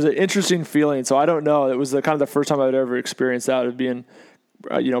an interesting feeling. So I don't know. It was kind of the first time I'd ever experienced that of being,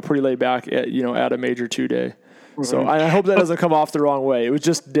 pretty laid back at a major 2-day. Mm-hmm. So I hope that doesn't come off the wrong way. It was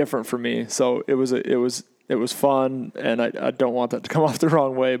just different for me. So it was fun, and I don't want that to come off the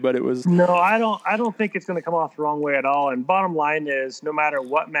wrong way, but it was. No, I don't think it's going to come off the wrong way at all. And bottom line is, no matter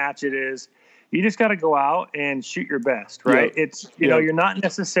what match it is, you just got to go out and shoot your best, right? Yep. It's, you're not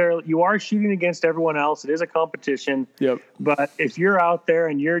necessarily, you are shooting against everyone else. It is a competition. Yep. But if you're out there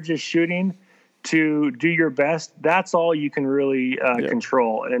and you're just shooting to do your best, that's all you can really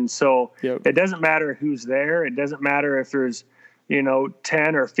control. And so it doesn't matter who's there. It doesn't matter if there's,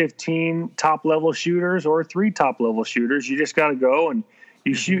 10 or 15 top level shooters or 3 top level shooters. You just got to go and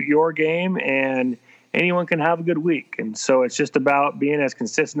you shoot your game, and anyone can have a good week. And so it's just about being as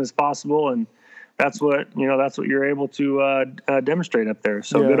consistent as possible. And that's what you're able to demonstrate up there.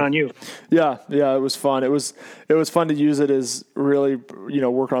 So good on you. Yeah. It was fun. It was fun to use it as really,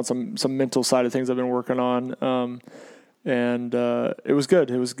 work on some mental side of things I've been working on. And it was good.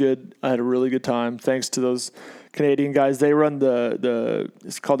 It was good. I had a really good time. Thanks to those Canadian guys. They run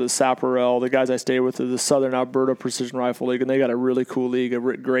it's called the SAPRL. The guys I stay with are the Southern Alberta Precision Rifle League, and they got a really cool league, a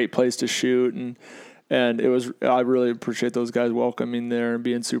great place to shoot. And I really appreciate those guys welcoming there and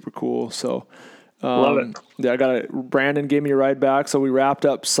being super cool. So, love it. Yeah, Brandon gave me a ride back. So we wrapped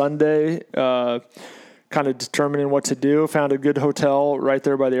up Sunday, kind of determining what to do. Found a good hotel right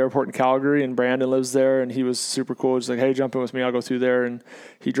there by the airport in Calgary, and Brandon lives there, and he was super cool. Just like, hey, jump in with me. I'll go through there. And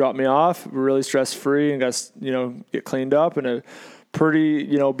he dropped me off really stress-free and got, get cleaned up. And a pretty,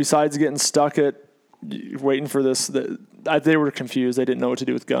 besides getting stuck at waiting for this, they were confused. They didn't know what to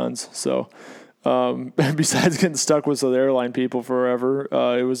do with guns. So, besides getting stuck with the airline people forever,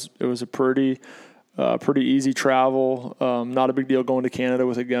 it was a pretty easy travel. Not a big deal going to Canada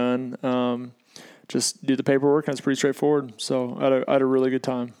with a gun. Just do the paperwork, and it's pretty straightforward. So I had a really good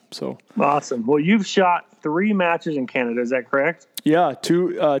time. So awesome. Well, you've shot 3 matches in Canada. Is that correct? Yeah,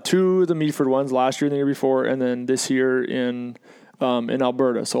 two of the Meaford ones last year and the year before, and then this year in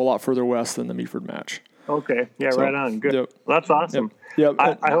Alberta. So a lot further west than the Meaford match. Okay. Yeah. So, right on. Good. Yep. Well, that's awesome. Yep.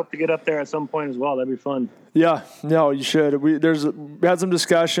 I hope to get up there at some point as well. That'd be fun. Yeah. No, you should. We had some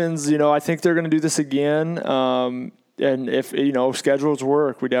discussions. I think they're going to do this again. And if, schedules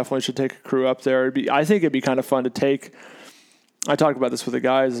work, we definitely should take a crew up there. I think it'd be kind of fun to take. I talked about this with the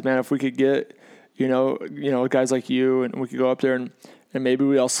guys, man. If we could get, guys like you, and we could go up there and maybe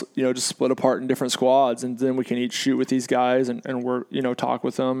we also, just split apart in different squads, and then we can each shoot with these guys and work, talk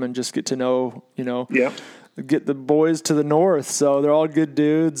with them and just get to know, get the boys to the north. So they're all good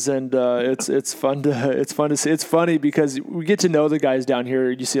dudes, and it's fun to see. It's funny because we get to know the guys down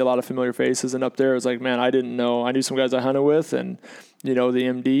here. You see a lot of familiar faces, and up there it's like, man, I didn't know. I knew some guys I hunted with, and the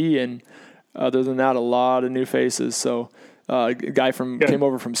MD, and other than that, a lot of new faces. So a guy came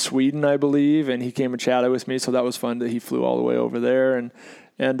over from Sweden, I believe, and he came and chatted with me. So that was fun. That he flew all the way over there, and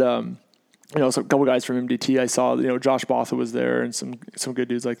so a couple guys from MDT I saw, Josh Botha was there, and some good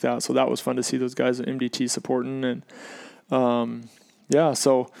dudes like that. So that was fun to see those guys at MDT supporting. And, Yeah.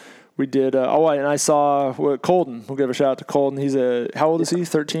 So we did. And I saw Colton. We'll give a shout out to Colton. How old is he?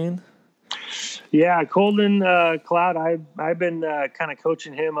 13. Yeah, Colton Cloud. I've been kind of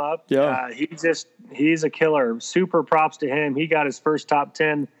coaching him up. Yeah, he's a killer. Super props to him. He got his first top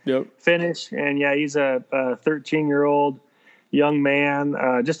 10 finish, and yeah, he's a 13-year-old young man,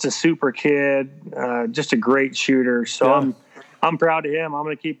 just a super kid, just a great shooter. So I'm proud of him. I'm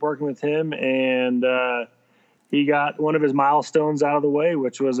going to keep working with him, and he got one of his milestones out of the way,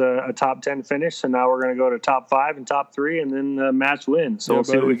 which was a top 10 finish. So now we're going to go to top 5 and top 3 and then match win. So we'll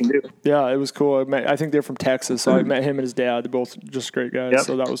see what we can do. Yeah, it was cool. I think they're from Texas. So I met him and his dad. They're both just great guys. Yep.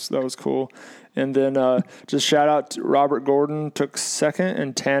 So that was cool. And then just shout out to Robert Gordon took second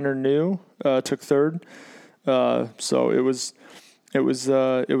and Tanner New took third. So it was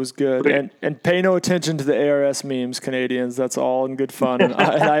good. And pay no attention to the ARS memes, Canadians. That's all in good fun. And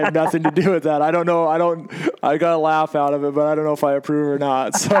I have nothing to do with that. I don't know. I got a laugh out of it, but I don't know if I approve or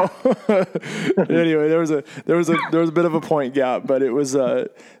not. So anyway, there was a bit of a point gap, but it was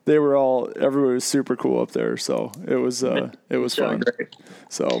everybody was super cool up there. So it was fun. Great.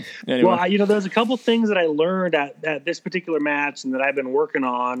 So anyway. Well, there's a couple things that I learned at this particular match and that I've been working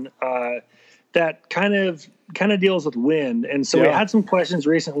on, that kind of deals with wind. And so we had some questions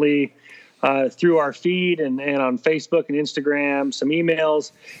recently through our feed and on Facebook and Instagram, some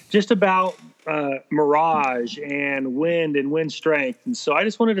emails just about mirage and wind strength. And so I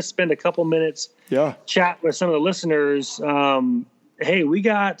just wanted to spend a couple minutes chat with some of the listeners. Hey, we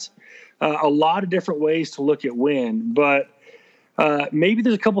got a lot of different ways to look at wind, but maybe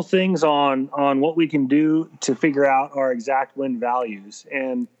there's a couple things on what we can do to figure out our exact wind values.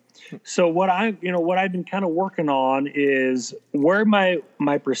 And so what I've been kind of working on is where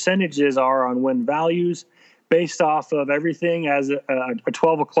my percentages are on wind values based off of everything as a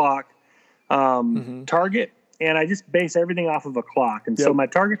 12 o'clock target. And I just base everything off of a clock. And so my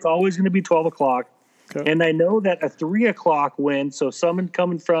target's always going to be 12 o'clock. Okay. And I know that a 3 o'clock wind, so someone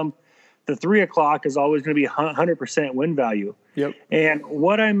coming from the 3 o'clock is always going to be 100% wind value. Yep. And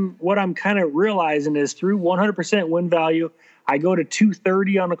what I'm kind of realizing is through 100% wind value, I go to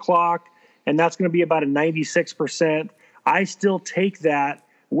 230 on the clock, and that's going to be about a 96%. I still take that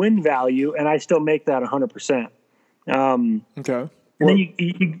wind value, and I still make that 100%. Okay.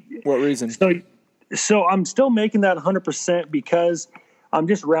 What reason? So I'm still making that 100% because I'm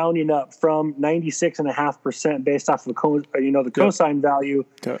just rounding up from 96.5% based off of the cosine value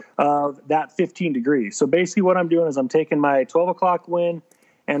of that 15 degrees. So basically what I'm doing is I'm taking my 12 o'clock wind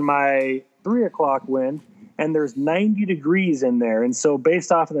and my 3 o'clock wind, and there's 90 degrees in there. And so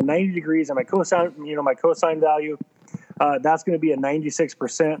based off of the 90 degrees and my cosine value, that's going to be a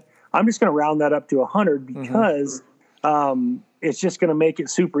 96%. I'm just going to round that up to 100 because it's just going to make it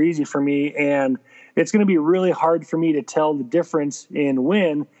super easy for me. And it's going to be really hard for me to tell the difference in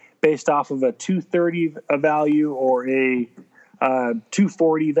wind based off of a 230 value or a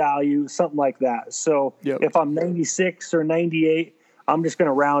 240 value, something like that. So if I'm 96 or 98, I'm just going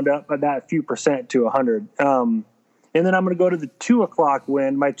to round up that few percent to 100. And then I'm going to go to the 2 o'clock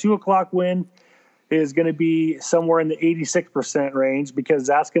wind. My 2 o'clock wind is going to be somewhere in the 86% range because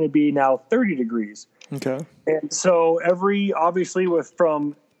that's going to be now 30 degrees. Okay. And so obviously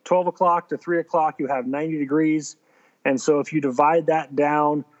from 12 o'clock to 3 o'clock, you have 90 degrees. And so if you divide that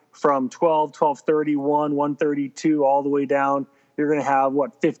down from 12, 12:30, 1, 1:32, all the way down, you're going to have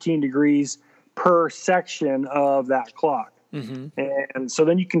 15 degrees per section of that clock. Mm-hmm. And so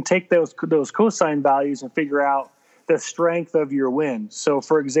then you can take those cosine values and figure out the strength of your wind. So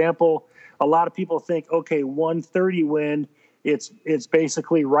for example, a lot of people think, okay, 130 wind, it's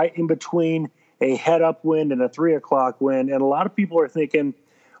basically right in between a head up wind and a 3 o'clock wind. And a lot of people are thinking,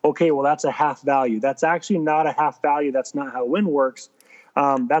 okay, well, that's a half value. That's actually not a half value. That's not how wind works.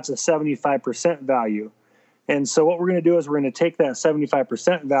 That's a 75% value. And so what we're going to do is we're going to take that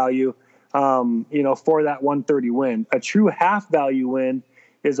 75% value, for that 130 wind. A true half value wind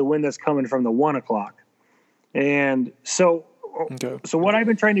is a wind that's coming from the 1 o'clock. And so what I've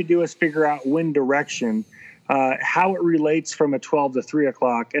been trying to do is figure out wind direction, how it relates from a 12 to 3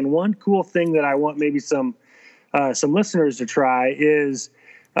 o'clock. And one cool thing that I want maybe some listeners to try is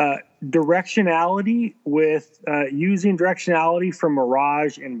directionality with using directionality from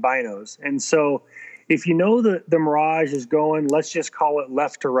Mirage and binos. And so if you know the Mirage is going, let's just call it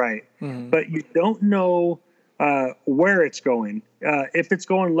left to right, but you don't know where it's going. If it's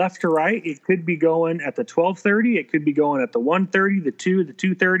going left to right, it could be going at the 12:30, it could be going at the 1:30, the 2, the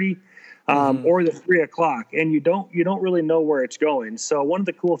 2:30, or the 3 o'clock, and you don't really know where it's going. So one of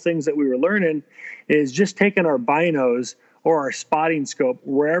the cool things that we were learning is just taking our binos or our spotting scope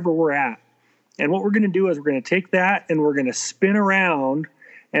wherever we're at And what we're going to do is we're going to take that and we're going to spin around,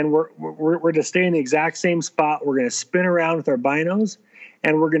 and we're going to stay in the exact same spot. We're going to spin around with our binos,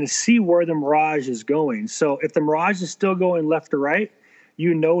 and we're going to see where the mirage is going. So if the mirage is still going left to right,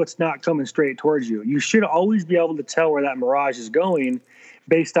 you know it's not coming straight towards you. You should always be able to tell where that mirage is going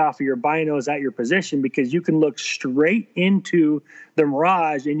based off of your binos at your position, because you can look straight into the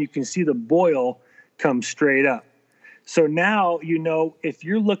mirage and you can see the boil come straight up. So now, you know, if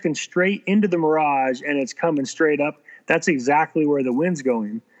you're looking straight into the mirage and it's coming straight up, that's exactly where the wind's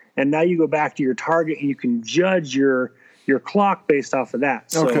going. And now you go back to your target and you can judge your clock based off of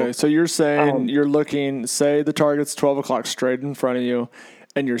that. Okay, so you're saying you're looking, say the target's 12 o'clock straight in front of you,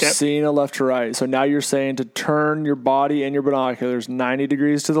 and you're seeing a left to right. So now you're saying to turn your body and your binoculars 90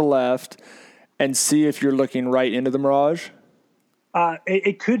 degrees to the left and see if you're looking right into the mirage?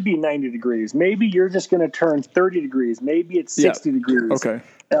 It could be 90 degrees. Maybe you're just going to turn 30 degrees. Maybe it's 60 degrees. Okay.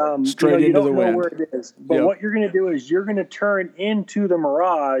 Straight into the wind. You don't know where it is. But what you're going to do is you're going to turn into the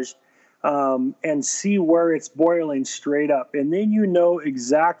mirage and see where it's boiling straight up. And then you know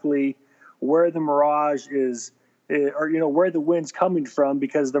exactly where the mirage is, or, you know, where the wind's coming from,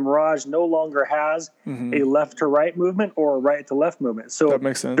 because the mirage no longer has a left to right movement or a right to left movement. So that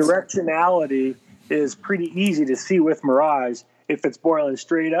makes sense. Directionality is pretty easy to see with mirage. If it's boiling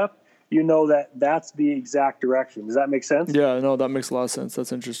straight up, you know that that's the exact direction. Does that make sense? Yeah, no, that makes a lot of sense.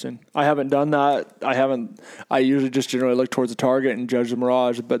 That's interesting. I haven't done that. I usually just generally look towards the target and judge the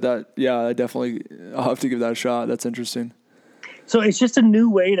mirage, but I'll have to give that a shot. That's interesting. So it's just a new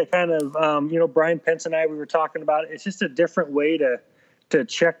way to kind of, Brian Pence and I, we were talking about it. It's just a different way to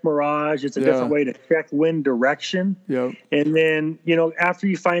check mirage. It's a different way to check wind direction. Yep. And then, you know, after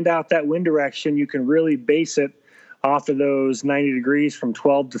you find out that wind direction, you can really base it off of those 90 degrees from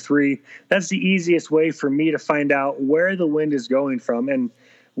 12 to 3. That's the easiest way for me to find out where the wind is going from. And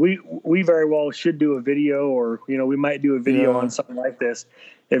we very well should do a video, or, you know, we might do a video on something like this.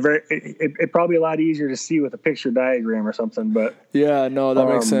 It probably a lot easier to see with a picture diagram or something, but yeah, no, that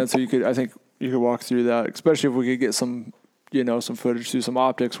makes sense. So I think you could walk through that, especially if we could get some footage through some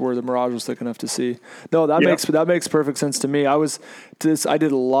optics where the mirage was thick enough to see. No, that makes perfect sense to me. I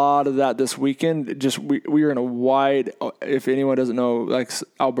did a lot of that this weekend. Just we were in a wide, if anyone doesn't know, like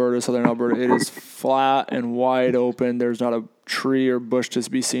Alberta, southern Alberta, it is flat and wide open. There's not a tree or bush to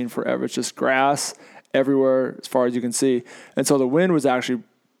be seen forever. It's just grass everywhere as far as you can see. And so the wind was actually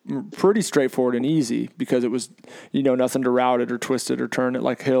pretty straightforward and easy, because it was, you know, nothing to route it or twist it or turn it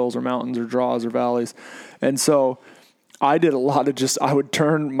like hills or mountains or draws or valleys. And so I did a lot of I would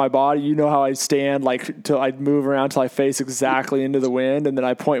turn my body, you know how I stand, like till I'd move around till I face exactly into the wind, and then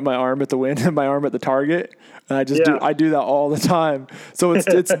I point my arm at the wind and my arm at the target. And I do that all the time. So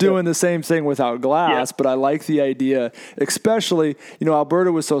it's doing the same thing without glass, but I like the idea, especially, you know,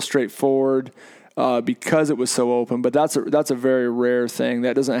 Alberta was so straightforward because it was so open, but that's a very rare thing.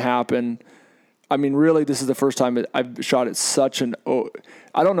 That doesn't happen. I mean, really, this is the first time I've shot at such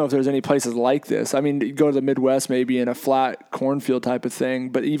I don't know if there's any places like this. I mean, you go to the Midwest maybe in a flat cornfield type of thing,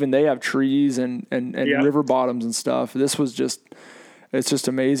 but even they have trees and river bottoms and stuff. This was it's just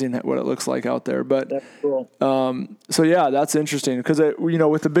amazing what it looks like out there. But that's cool. So yeah, that's interesting, because you know,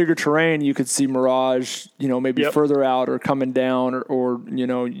 with the bigger terrain, you could see mirage, you know, maybe further out or coming down, or you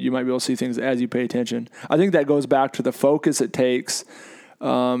know, you might be able to see things as you pay attention. I think that goes back to the focus it takes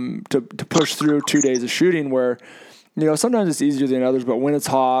to push through 2 days of shooting, where, you know, sometimes it's easier than others, but when it's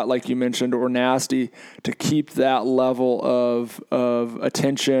hot, like you mentioned, or nasty, to keep that level of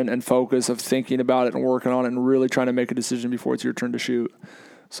attention and focus of thinking about it and working on it and really trying to make a decision before it's your turn to shoot.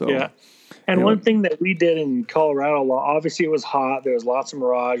 So, yeah. And one thing that we did in Colorado, obviously it was hot. There was lots of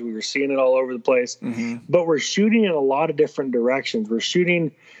mirage. We were seeing it all over the place, but we're shooting in a lot of different directions. We're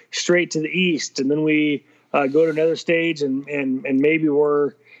shooting straight to the east, and then we go to another stage and maybe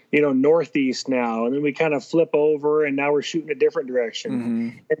we're, you know, northeast now, and then we kind of flip over and now we're shooting a different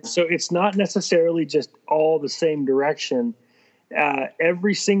direction. And so it's not necessarily just all the same direction.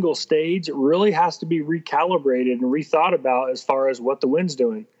 Every single stage really has to be recalibrated and rethought about as far as what the wind's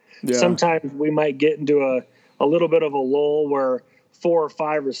doing. Yeah. Sometimes we might get into a little bit of a lull where 4 or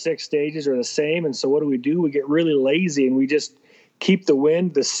 5 or 6 stages are the same. And so what do? We get really lazy and we just keep the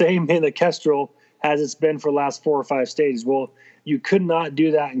wind the same in the Kestrel as it's been for the last 4 or 5 stages. Well, you could not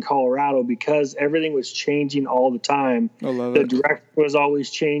do that in Colorado because everything was changing all the time. I love it. The direction was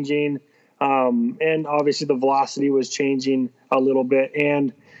always changing. And obviously the velocity was changing a little bit.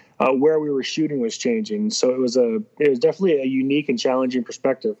 And where we were shooting was changing. So it was definitely a unique and challenging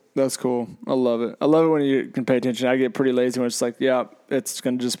perspective. That's cool. I love it. I love it when you can pay attention. I get pretty lazy when it's like, yeah, it's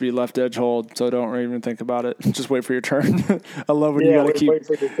going to just be left edge hold, so don't even think about it. Just wait for your turn. I love when you got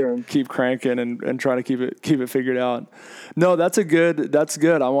to keep cranking and try to keep it figured out. No, that's good.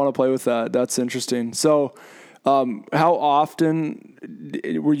 I want to play with that. That's interesting. So, how often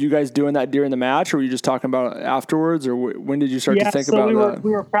were you guys doing that during the match, or were you just talking about it afterwards, or when did you start to think about that?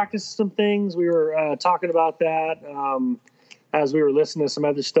 We were practicing some things. We were talking about that as we were listening to some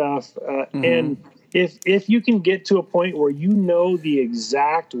other stuff. And if you can get to a point where you know the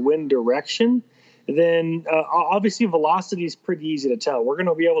exact wind direction, then obviously velocity is pretty easy to tell. We're going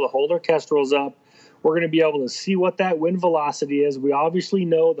to be able to hold our kestrels up. We're going to be able to see what that wind velocity is. We obviously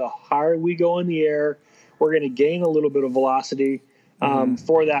know the higher we go in the air, we're going to gain a little bit of velocity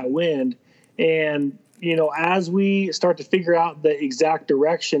for that wind. And, as we start to figure out the exact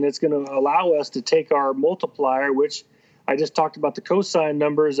direction, it's going to allow us to take our multiplier, which I just talked about the cosine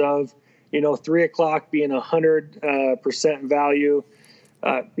numbers of, 3 o'clock being 100% value,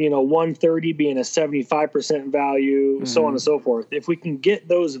 130 being a 75% value, so on and so forth. If we can get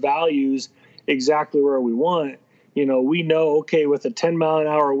those values exactly where we want, we know, okay, with a 10 mile an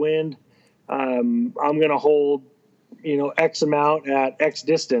hour wind, I'm going to hold, X amount at X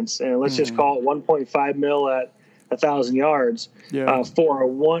distance, and let's just call it 1.5 mil at 1,000 yards for a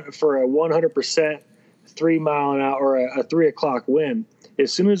 100% 3 mile an hour or a 3 o'clock wind.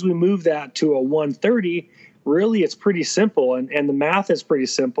 As soon as we move that to a 130, really it's pretty simple, and the math is pretty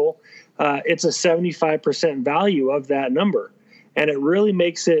simple. It's a 75% value of that number, and it really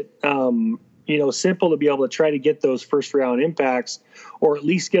makes it simple to be able to try to get those first round impacts, or at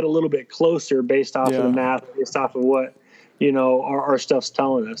least get a little bit closer based off of the math, based off of what, our stuff's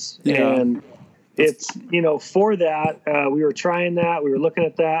telling us. Yeah. And it's, for that, we were trying that, we were looking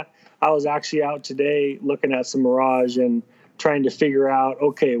at that. I was actually out today looking at some Mirage and trying to figure out,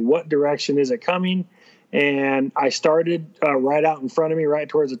 okay, what direction is it coming? And I started right out in front of me, right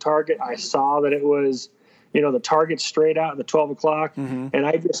towards the target. I saw that it was, the target straight out at the 12 o'clock. And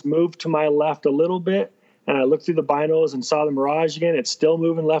I just moved to my left a little bit, and I looked through the binos and saw the Mirage again. It's still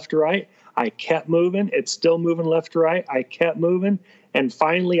moving left to right. I kept moving. It's still moving left to right. I kept moving. And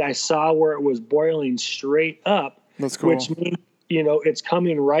finally I saw where it was boiling straight up. That's cool. Which means, it's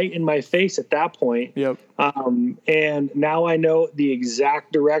coming right in my face at that point. Yep. And now I know the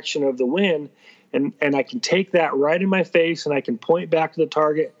exact direction of the wind, and I can take that right in my face, and I can point back to the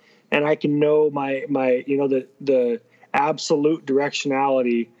target, and I can know my the absolute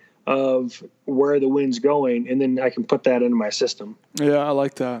directionality of where the wind's going, and then I can put that into my system. Yeah, I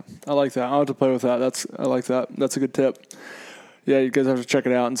like that. I'll have to play with that. I like that. That's a good tip. Yeah, you guys have to check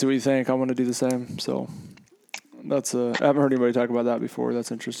it out and see what you think. I want to do the same. So I haven't heard anybody talk about that before.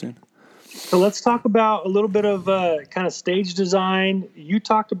 That's interesting. So let's talk about a little bit of kind of stage design. You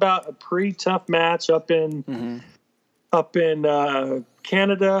talked about a pretty tough match up in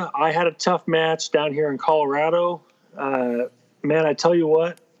Canada. I had a tough match down here in Colorado. Man, I tell you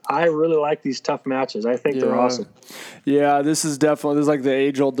what, I really like these tough matches. I think they're awesome. Yeah, this is like the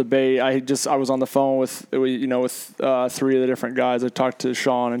age-old debate. I was on the phone with 3 of the different guys. I talked to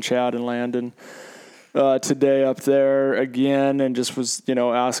Sean and Chad and Landon today up there again, and just was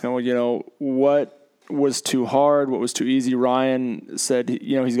asking, what was too hard, what was too easy. Ryan said,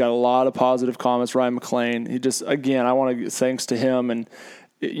 he's got a lot of positive comments. Ryan McLean. He just, again, I want to give thanks to him. And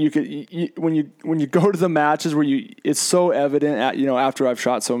when you go to the matches where it's so evident after I've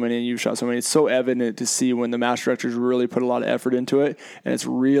shot so many and you've shot so many, it's so evident to see when the match directors really put a lot of effort into it, and it's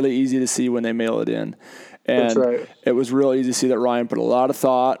really easy to see when they mail it in. And that's right. It was real easy to see that Ryan put a lot of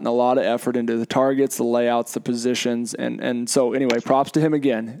thought and a lot of effort into the targets, the layouts, the positions, and so anyway, props to him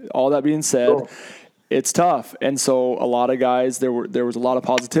again. All that being said, cool. It's tough, and so a lot of guys, there was a lot of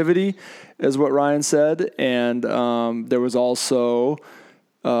positivity, is what Ryan said, and there was also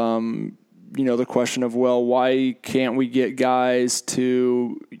the question of, well, why can't we get guys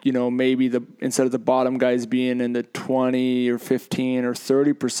to, maybe instead of the bottom guys being in the 20 or 15 or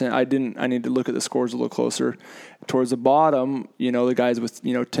 30%, I need to look at the scores a little closer towards the bottom, the guys with,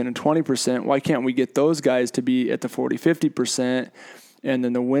 10 and 20%, why can't we get those guys to be at the 40, 50%? And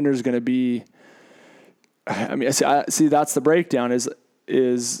then the winner's going to be, I see that's the breakdown is,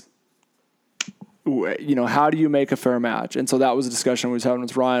 how do you make a fair match? And so that was a discussion we was having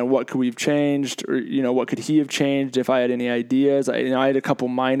with Ryan. What could we have changed, or what could he have changed if I had any ideas? I had a couple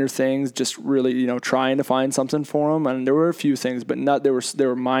minor things, just really trying to find something for him, and there were a few things, but they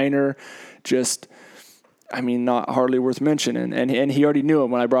were minor. Just not hardly worth mentioning. And he already knew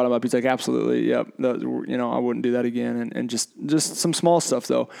him when I brought him up. He's like, absolutely, yep. I wouldn't do that again. And just some small stuff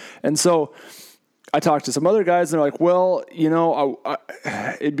though. And so I talked to some other guys, and they're like, well,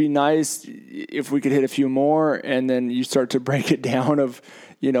 it'd be nice if we could hit a few more. And then you start to break it down of,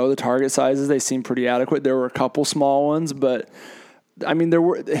 the target sizes. They seem pretty adequate. There were a couple small ones, but I mean, there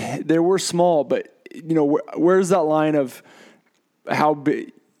were small, but where's that line of how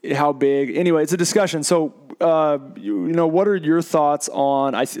big? Anyway, it's a discussion. So, what are your thoughts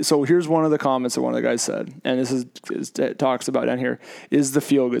on, so here's one of the comments that one of the guys said, and this is talks about down here, is the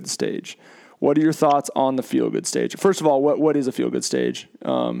feel-good stage. What are your thoughts on the feel-good stage? First of all, what is a feel-good stage?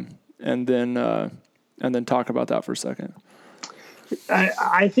 And then talk about that for a second.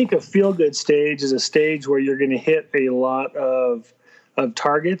 I think a feel-good stage is a stage where you're going to hit a lot of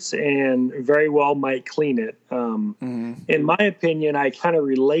targets and very well might clean it. In my opinion, I kind of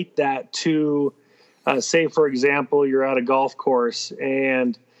relate that to, say, for example, you're at a golf course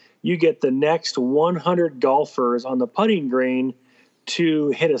and you get the next 100 golfers on the putting green to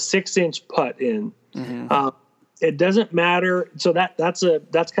hit a 6-inch putt in. It doesn't matter. So that's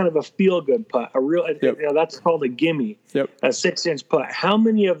kind of a feel-good putt. A real, that's called a gimme. A 6-inch putt. How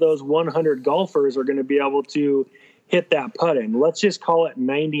many of those 100 golfers are going to be able to hit that putt in? Let's just call it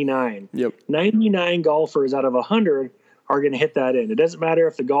 99. 99 golfers out of 100 are going to hit that in. It doesn't matter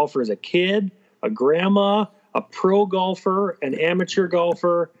if the golfer is a kid, a grandma, a pro golfer, an amateur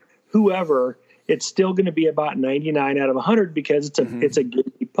golfer, whoever. It's still going to be about 99 out of 100 because it's a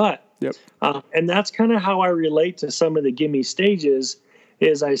gimme putt. And that's kind of how I relate to some of the gimme stages.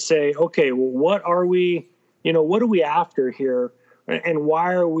 Is I say, okay, well, what are we after here, and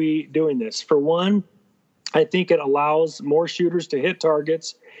why are we doing this? For one, I think it allows more shooters to hit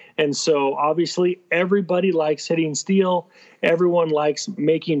targets. And so obviously everybody likes hitting steel. Everyone likes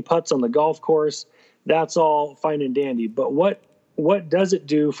making putts on the golf course. That's all fine and dandy. But what does it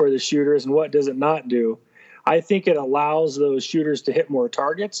do for the shooters and what does it not do? I think it allows those shooters to hit more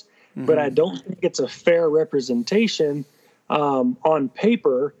targets, but I don't think it's a fair representation on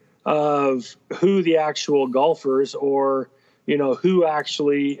paper of who the actual golfers or who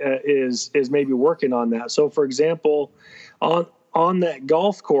actually is maybe working on that. So, for example, on that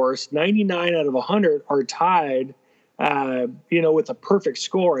golf course, 99 out of 100 are tied, with a perfect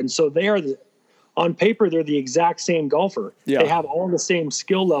score. And so they are on paper, they're the exact same golfer. They have all the same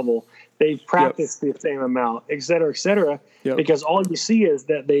skill level. They've practiced the same amount, et cetera, because all you see is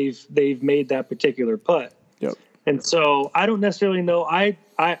that they've made that particular putt. And so I don't necessarily know.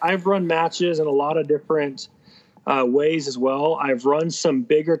 I've run matches in a lot of different ways as well. I've run some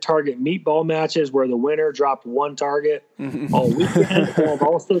bigger target meatball matches where the winner dropped one target all weekend. I've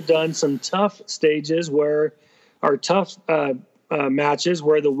also done some tough stages matches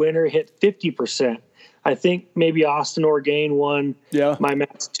where the winner hit 50%. I think maybe Austin Orgain won my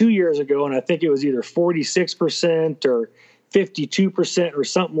match 2 years ago, and I think it was either 46% or 52% or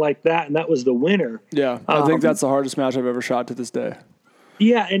something like that, and that was the winner. I think that's the hardest match I've ever shot to this day.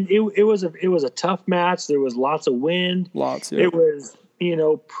 And it was a tough match. There was lots of wind. It was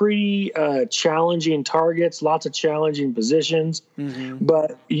pretty challenging targets, lots of challenging positions.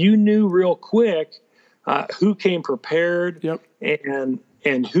 But you knew real quick who came prepared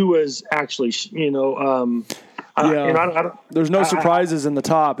and who was actually there's no surprises in the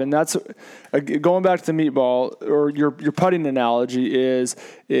top, and that's going back to the meatball or your putting analogy is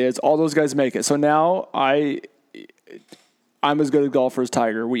all those guys make it. So now I'm as good a golfer as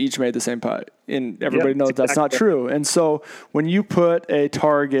Tiger. We each made the same putt, and everybody knows that's not true. And so when you put a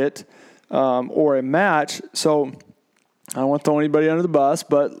target or a match, so I don't want to throw anybody under the bus,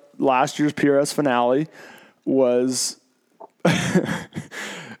 but last year's PRS finale was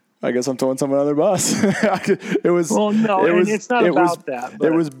I guess I'm throwing someone under the bus. It was it's not about that. But.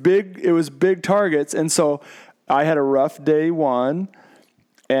 It was big targets, and so I had a rough day one,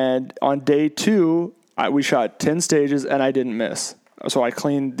 and on day two we shot 10 stages and I didn't miss. So I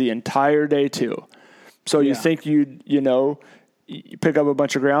cleaned the entire day two. So you think you pick up a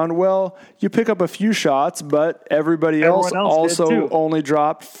bunch of ground. Well, you pick up a few shots, but everyone else also only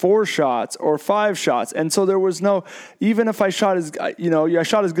dropped 4 shots or 5 shots. And so there was no, even if I shot I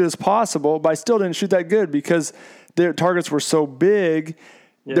shot as good as possible, but I still didn't shoot that good because their targets were so big.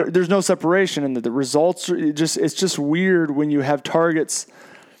 Yeah. There's no separation, and the results are it's just weird when you have targets.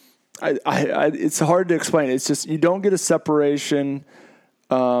 It's hard to explain. It's just, you don't get a separation.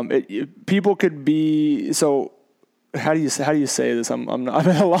 People could be, so how do you say this? I'm at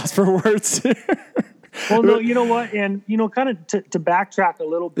a loss for words here. Well, no, you know what? And, kind of to backtrack a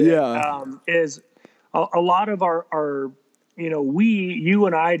little bit, is a lot of our you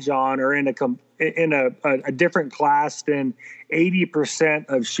and I, John, are in a different class than 80%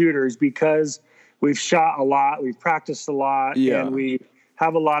 of shooters because we've shot a lot, we've practiced a lot, and we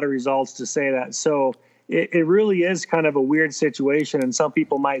have a lot of results to say that. So it really is kind of a weird situation. And some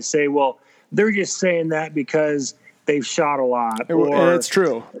people might say, well, they're just saying that because they've shot a lot. And it's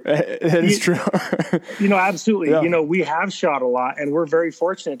true. It is true. Absolutely. Yeah. We have shot a lot, and we're very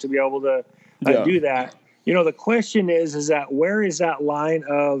fortunate to be able to do that. The question is that where is that line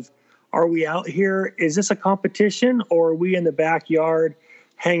of, are we out here? Is this a competition, or are we in the backyard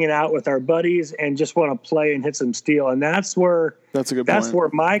hanging out with our buddies and just want to play and hit some steel? And that's where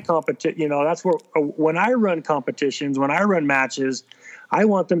my competition, that's where, when I run competitions, when I run matches, I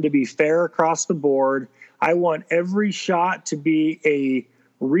want them to be fair across the board. I want every shot to be a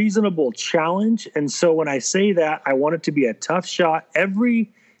reasonable challenge. And so when I say that, I want it to be a tough shot. Every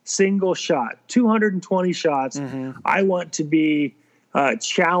single shot, 220 shots, I want to be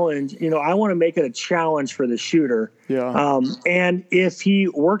challenge. I want to make it a challenge for the shooter. Yeah. And if he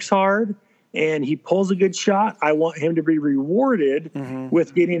works hard and he pulls a good shot, I want him to be rewarded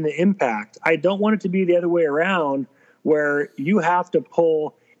with getting the impact. I don't want it to be the other way around, where you have to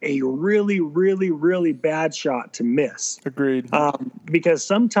pull a really, really, really bad shot to miss. Agreed. Because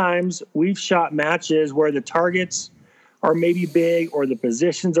sometimes we've shot matches where the targets are maybe big or the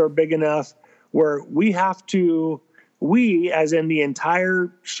positions are big enough where we, as in the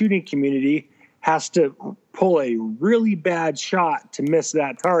entire shooting community, has to pull a really bad shot to miss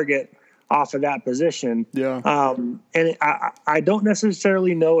that target off of that position. Yeah. And I don't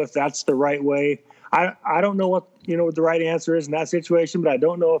necessarily know if that's the right way. I don't know what the right answer is in that situation, but I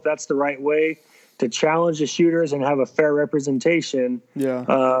don't know if that's the right way to challenge the shooters and have a fair representation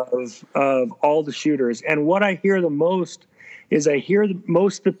of all the shooters. And what I hear the most is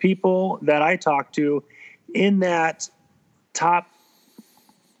most of the people that I talk to in that top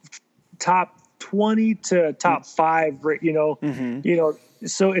 20 to top 5,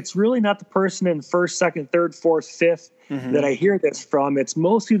 so it's really not the person in first, second, third, fourth, fifth that I hear this from. It's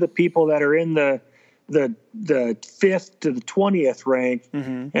mostly the people that are in the 5th to the 20th rank.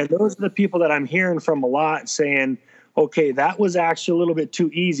 And those are the people that I'm hearing from a lot saying, okay, that was actually a little bit too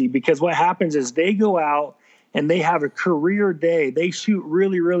easy, because what happens is they go out and they have a career day. They shoot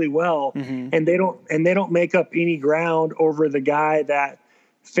really, really well, and they don't make up any ground over the guy that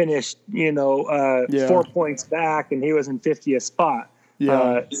finished, 4 points back and he was in 50th spot.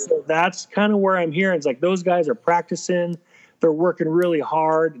 So that's kind of where I'm hearing. It's like those guys are practicing. They're working really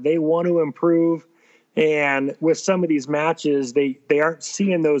hard. They want to improve. And with some of these matches, they aren't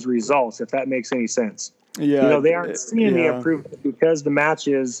seeing those results, if that makes any sense. Yeah. They aren't seeing the improvement because the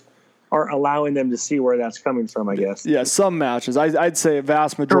matches aren't allowing them to see where that's coming from, I guess. Yeah, some matches. I'd say a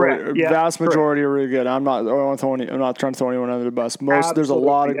vast majority are really good. I'm not trying to throw anyone under the bus. There's a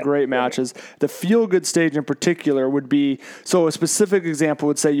lot of great matches. The feel good stage in particular would be, so a specific example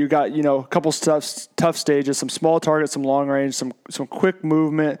would say you got, a couple tough stages, some small targets, some long range, some quick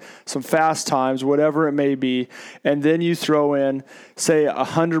movement, some fast times, whatever it may be. And then you throw in, say,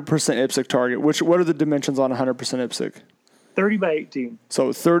 100% IPSC target. What are the dimensions on 100% IPSC? 30 by 18.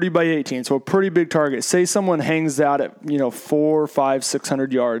 So 30 by 18. So a pretty big target. Say someone hangs out at, 400, 500,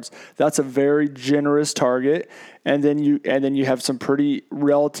 600 yards. That's a very generous target. And then you have some pretty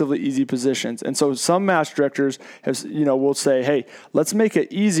relatively easy positions. And so some match directors will say, hey, let's make an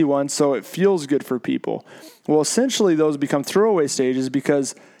easy one so it feels good for people. Well, essentially those become throwaway stages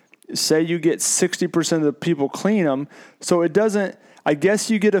because say you get 60% of the people clean them. So it doesn't, I guess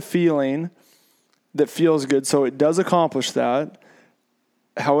you get a feeling that feels good, so it does accomplish that.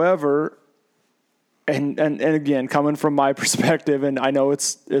 However, and again, coming from my perspective, and I know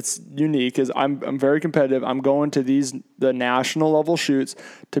it's unique, is I'm very competitive. I'm going to the national level shoots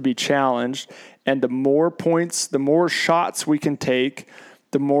to be challenged, and the more points, the more shots we can take,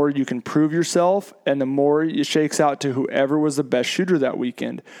 the more you can prove yourself, and the more it shakes out to whoever was the best shooter that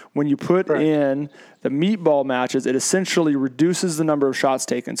weekend. When you put in the meatball matches, it essentially reduces the number of shots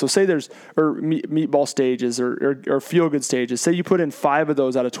taken. So say there's meatball stages or feel-good stages. Say you put in 5 of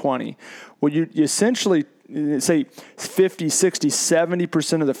those out of 20. Well, you essentially say 50, 60,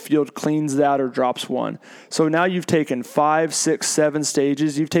 70% of the field cleans that or drops 1. So now you've taken 5, 6, 7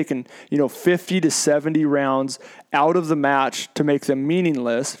 stages. You've taken 50 to 70 rounds out of the match to make them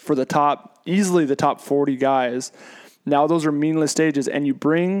meaningless for easily the top 40 guys. Now those are meaningless stages, and you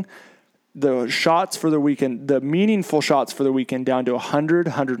bring the shots for the weekend, the meaningful shots for the weekend, down to 100,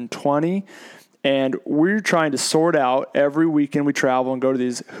 120. And we're trying to sort out every weekend we travel and go to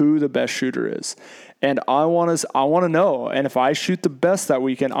these who the best shooter is. And I want to know. And if I shoot the best that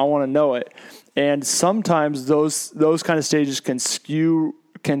weekend, I want to know it. And sometimes those kind of stages can skew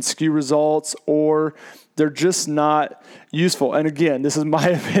results, or they're just not useful. And again, this is my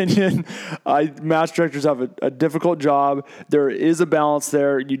opinion. Match directors have a difficult job. There is a balance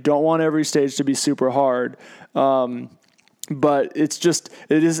there. You don't want every stage to be super hard. But it's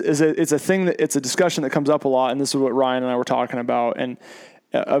a thing it's a discussion that comes up a lot. And this is what Ryan and I were talking about, and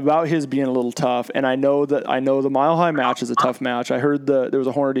about his being a little tough. And I know the Mile High match is a tough match. I heard there was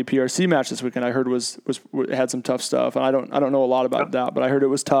a Hornady PRC match this weekend. I heard had some tough stuff, and I don't know a lot about that, but I heard it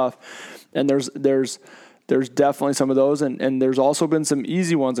was tough. And there's definitely some of those, and there's also been some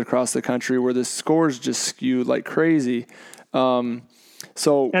easy ones across the country where the scores just skewed like crazy. And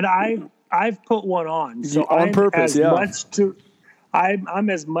I've put one on, so on purpose. I'm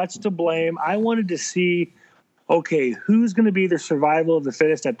as much to blame. I wanted to see, okay, who's going to be the survival of the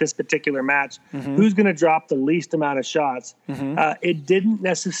fittest at this particular match? Mm-hmm. Who's going to drop the least amount of shots? Mm-hmm. It didn't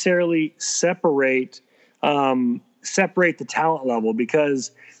necessarily separate the talent level,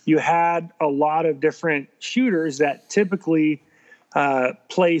 because you had a lot of different shooters that typically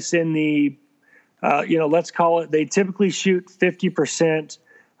place in the, let's call it, they typically shoot 50%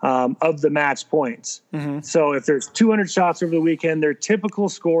 of the match points. Mm-hmm. So if there's 200 shots over the weekend, their typical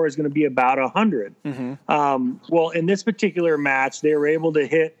score is going to be about 100. Mm-hmm. Well, in this particular match, they were able to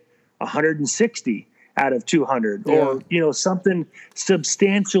hit 160 out of 200, or something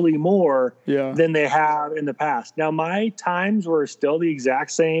substantially more than they have in the past. Now, my times were still the exact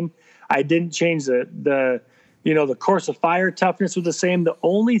same. I didn't change the course of fire toughness was the same. The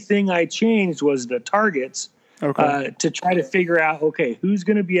only thing I changed was the targets. Okay. To try to figure out, okay, who's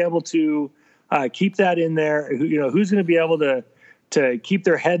going to be able to keep that in there? Who's going to be able to keep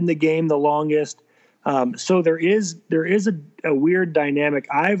their head in the game the longest? So there is a weird dynamic.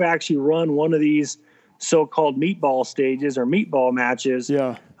 I've actually run one of these so-called meatball stages or meatball matches.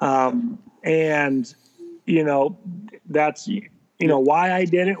 Yeah. And that's why I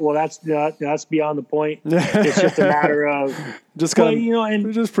did it. Well, that's beyond the point. It's just a matter of just kind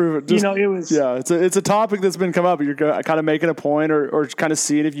of just prove it. It was it's a topic that's been come up. You're kind of making a point or kind of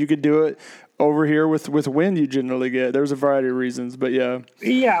seeing if you could do it over here with wind you generally get. There's a variety of reasons, but yeah.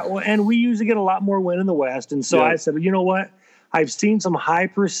 Well, and we usually get a lot more wind in the West, and so I said, well, you know what? I've seen some high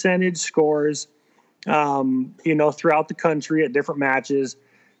percentage scores, throughout the country at different matches.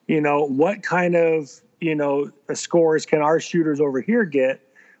 What kind of scores can our shooters over here get?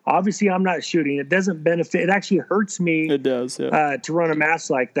 Obviously, I'm not shooting. It doesn't benefit. It actually hurts me. It does, to run a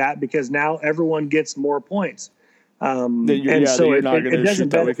match like that, because now everyone gets more points. It doesn't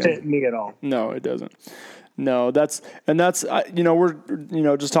benefit me at all. No, it doesn't. No,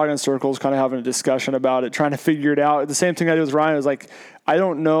 we're just talking in circles, kind of having a discussion about it, trying to figure it out. The same thing I did with Ryan is like, I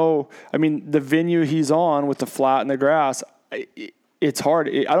don't know. I mean, the venue he's on with the flat and the grass, it's hard.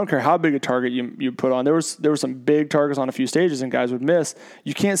 I don't care how big a target you put on. There were some big targets on a few stages, and guys would miss.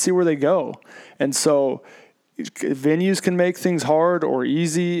 You can't see where they go, and so venues can make things hard or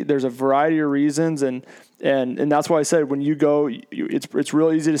easy. There's a variety of reasons, and that's why I said when you go, it's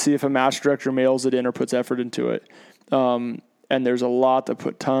real easy to see if a match director mails it in or puts effort into it. And there's a lot that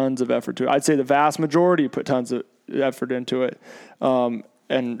put tons of effort to it. I'd say the vast majority put tons of effort into it, and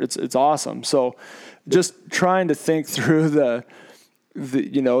it's awesome. So just trying to think through the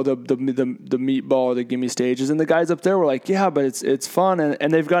meatball or the gimme stages, and the guys up there were like, yeah, but it's fun,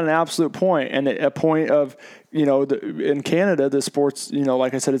 and they've got an absolute point, and a point of in Canada the sports,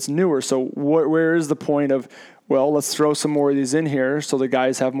 like I said, it's newer, so where is the point of, well, let's throw some more of these in here so the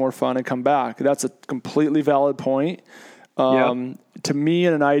guys have more fun and come back? That's a completely valid point. To me,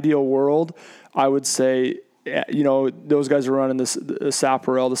 in an ideal world, I would say those guys are running the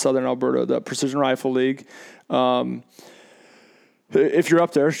SAPRL, the Southern Alberta, the Precision Rifle League. If you're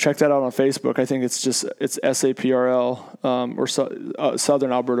up there, check that out on Facebook. I think it's SAPRL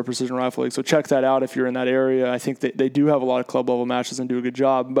Southern Alberta Precision Rifle League. So check that out if you're in that area. I think they do have a lot of club level matches and do a good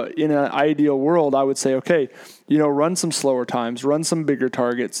job. But in an ideal world, I would say, okay, run some slower times, run some bigger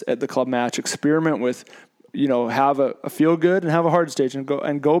targets at the club match, experiment with, have a feel good and have a hard stage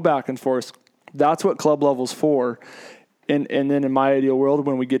and go back and forth. That's what club level's for. And then in my ideal world,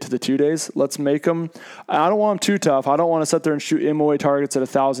 when we get to the 2 days, let's make them. I don't want them too tough. I don't want to sit there and shoot MOA targets at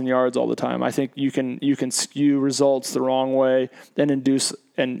 1,000 yards all the time. I think you can skew results the wrong way and induce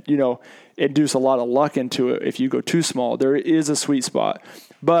a lot of luck into it if you go too small. There is a sweet spot,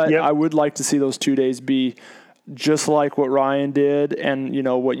 but I would like to see those 2 days be just like what Ryan did, and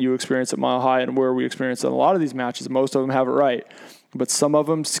what you experienced at Mile High and where we experienced in a lot of these matches. Most of them have it right, but some of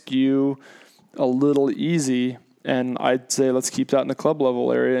them skew a little easy. And I'd say let's keep that in the club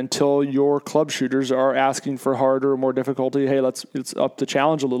level area until your club shooters are asking for harder, more difficulty. Hey, let's up the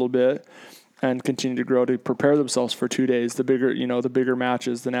challenge a little bit. and continue to grow to prepare themselves for 2 days, the bigger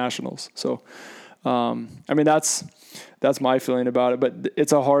matches, the nationals. So, I mean, that's my feeling about it, but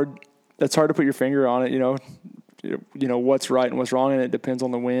it's hard to put your finger on it, what's right and what's wrong. And it depends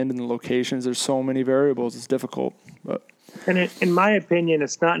on the wind and the locations. There's so many variables. It's difficult, but. And in my opinion,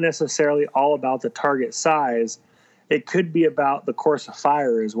 it's not necessarily all about the target size. It could be about the course of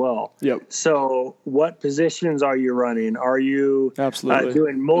fire as well. Yep. So what positions are you running? Are you absolutely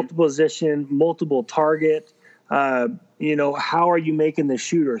doing multiple position, multiple target? How are you making the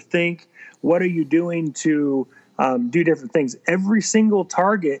shooter think? What are you doing to do different things? Every single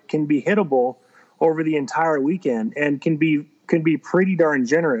target can be hittable over the entire weekend and can be pretty darn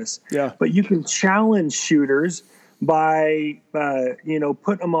generous. Yeah. But you can challenge shooters by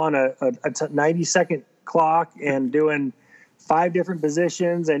putting them on a 90-second clock and doing 5 different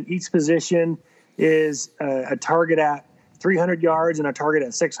positions, and each position is a target at 300 yards and a target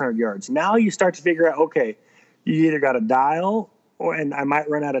at 600 yards. Now you start to figure out, okay, you either got to dial, and I might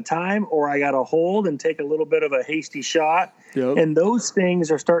run out of time, or I got to hold and take a little bit of a hasty shot. Yep. And those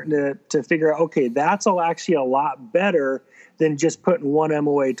things are starting to figure out, okay, that's actually a lot better than just putting one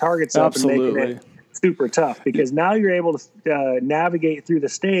MOA targets up absolutely. and making it super tough, because now you're able to navigate through the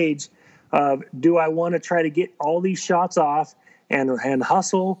stage of, do I want to try to get all these shots off and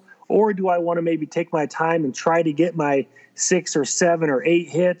hustle, or do I want to maybe take my time and try to get my 6 or 7 or 8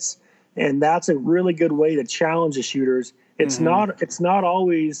 hits? And that's a really good way to challenge the shooters. It's not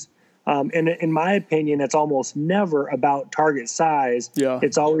always, and in my opinion, it's almost never about target size. Yeah.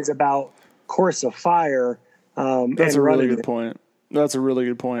 It's always about course of fire. That's a really good point. That's a really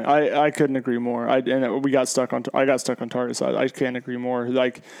good point. I couldn't agree more. I got stuck on target size. I can't agree more.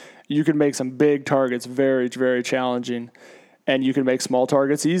 Like, you can make some big targets very, very challenging, and you can make small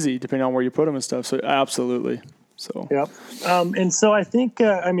targets easy depending on where you put them and stuff. So absolutely. So yep. And so I think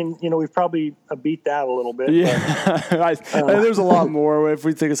we've probably beat that a little bit. Yeah. But, there's a lot more if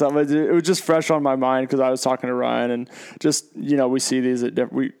we think of something. It was just fresh on my mind because I was talking to Ryan, and just we see these at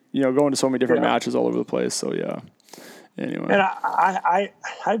going to so many different matches all over the place. So yeah. Anyway. And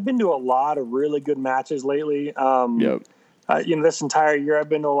I've been to a lot of really good matches lately. Yep. This entire year I've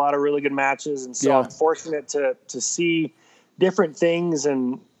been to a lot of really good matches, and so I'm fortunate to see different things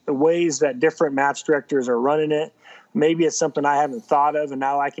and the ways that different match directors are running it. Maybe it's something I haven't thought of, and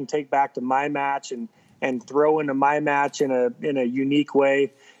now I can take back to my match and throw into my match in a unique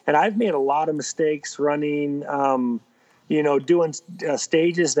way. And I've made a lot of mistakes running, doing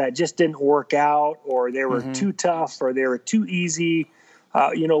stages that just didn't work out, or they were too tough, or they were too easy,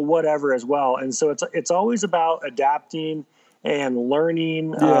 whatever as well. And so it's always about adapting and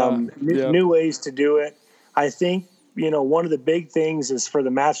learning new ways to do it. I think, one of the big things is for the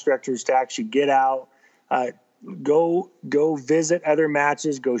match directors to actually get out, go visit other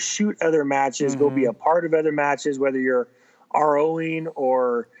matches, go shoot other matches, go be a part of other matches, whether you're ROing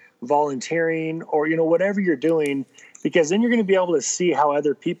or volunteering or, whatever you're doing, because then you're going to be able to see how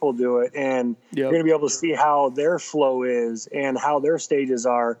other people do it, and you're going to be able to see how their flow is and how their stages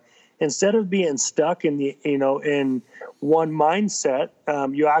are. Instead of being stuck in in one mindset,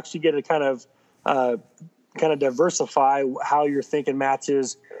 you actually get to kind of diversify how you're thinking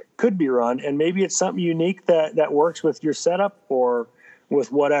matches could be run, and maybe it's something unique that works with your setup or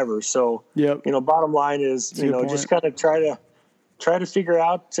with whatever. So, bottom line is, just kind of try to figure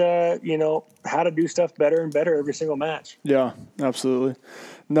out, how to do stuff better and better every single match. Yeah, absolutely.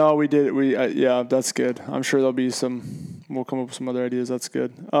 No, we did. That's good. I'm sure we'll come up with some other ideas. That's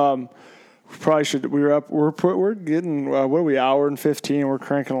good. We probably should, we're getting, what are we, hour and 15. We're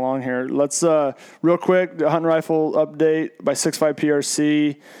cranking along here. Let's, real quick, the hunting rifle update by 6.5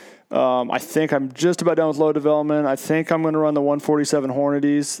 PRC. I think I'm just about done with load development. I think I'm going to run the 147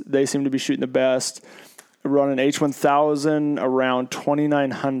 Hornadies. They seem to be shooting the best. Run an H1000 around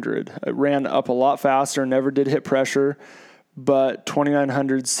 2,900. It ran up a lot faster, never did hit pressure, but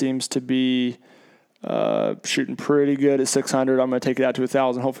 2,900 seems to be shooting pretty good at 600. I'm going to take it out to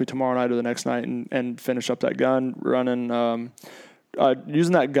 1,000 hopefully tomorrow night or the next night and finish up that gun. Running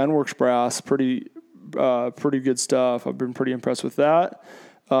using that Gunworks brass, pretty good stuff. I've been pretty impressed with that.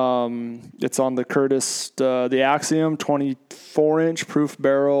 It's on the Curtis, the Axiom 24-inch proof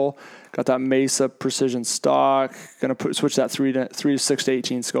barrel. Got that Mesa precision stock. Going to switch that 3 to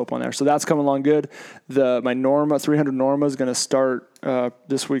 6-18 scope on there. So that's coming along good. My Norma 300 Norma is going to start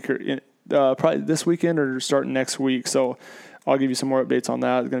this week or probably this weekend or starting next week. So I'll give you some more updates on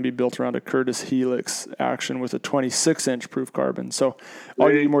that. It's going to be built around a Curtis Helix action with a 26-inch proof carbon. So I'll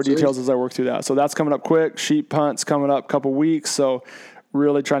give you more details as I work through that. So that's coming up quick. Sheep hunt's coming up a couple weeks. So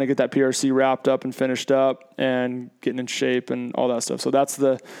really trying to get that PRC wrapped up and finished up and getting in shape and all that stuff. So that's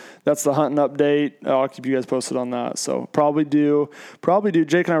the hunting update. I'll keep you guys posted on that. So probably do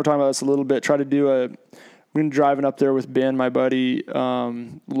Jake and I were talking about this a little bit, try to do we've been driving up there with Ben, my buddy,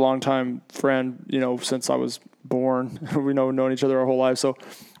 longtime friend, since I was born. We known each other our whole life. So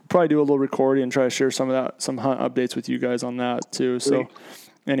probably do a little recording and try to share some hunt updates with you guys on that too. So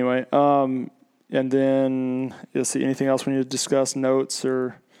anyway, and then you'll see anything else we need to discuss, notes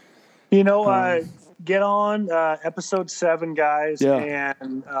or, get on episode 7, guys,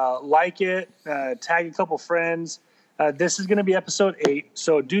 and like it, tag a couple friends. This is going to be episode 8.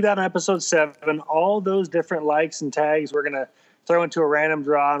 So do that on episode 7. All those different likes and tags, we're going to throw into a random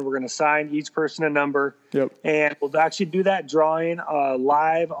draw, and we're going to assign each person a number. Yep. And we'll actually do that drawing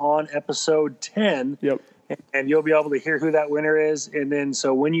live on episode 10. Yep. And you'll be able to hear who that winner is. And then,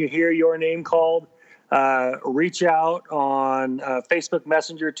 so when you hear your name called, reach out on Facebook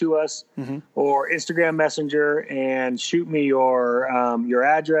Messenger to us or Instagram Messenger and shoot me your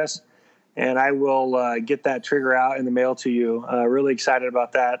address, and I will get that trigger out in the mail to you. Really excited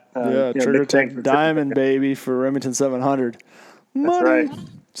about that. Trigger Tech Diamond, baby, for Remington 700. That's right.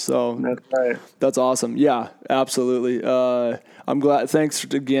 So that's right. That's awesome. Yeah, absolutely. I'm glad. Thanks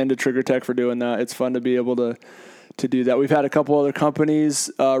again to Trigger Tech for doing that. It's fun to be able to do that. We've had a couple other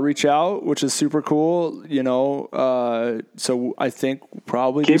companies reach out, which is super cool. So I think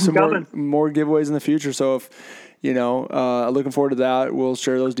probably do some more giveaways in the future. So if looking forward to that. We'll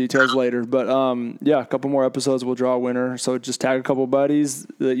share those details later. But a couple more episodes, we'll draw a winner. So just tag a couple buddies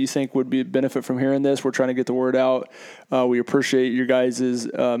that you think would be benefit from hearing this. We're trying to get the word out. We appreciate your guys'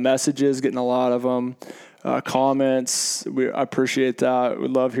 messages, getting a lot of them. Comments. I appreciate that. We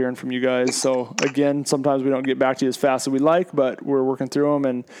love hearing from you guys. So again, sometimes we don't get back to you as fast as we like, but we're working through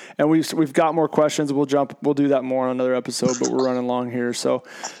them, and we've got more questions. We'll do that more on another episode, but we're running long here. So,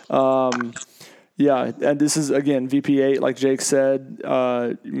 and this is again VP8, like Jake said.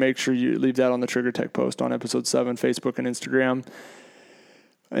 Make sure you leave that on the Trigger Tech post on episode 7, Facebook and Instagram.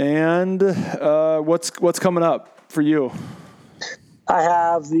 And what's coming up for you? I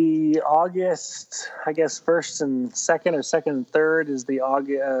have the August, I guess 1st and 2nd, or 2nd and 3rd is the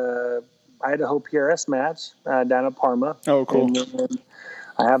Idaho PRS match down at Parma. Oh, cool. And then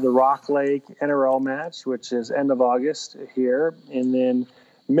I have the Rock Lake NRL match, which is end of August here. And then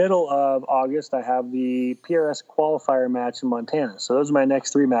middle of August, I have the PRS qualifier match in Montana. So those are my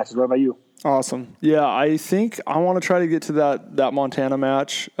next 3 matches. What about you? Awesome. Yeah, I think I want to try to get to that Montana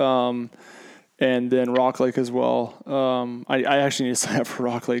match. And then Rock Lake as well. I actually need to sign up for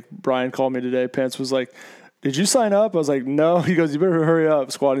Rock Lake. Brian called me today. Pence was like, "Did you sign up?" I was like, "No." He goes, "You better hurry up.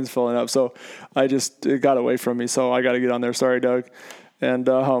 Squatting's filling up." So it got away from me. So I got to get on there. Sorry, Doug. And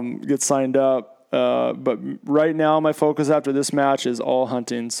get signed up. But right now my focus after this match is all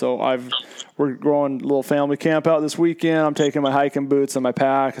hunting. So we're going a little family camp out this weekend. I'm taking my hiking boots and my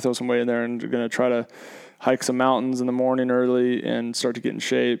pack. I throw some weight in there and going to try to hike some mountains in the morning early and start to get in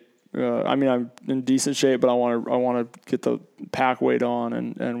shape. I'm in decent shape, but I want to get the pack weight on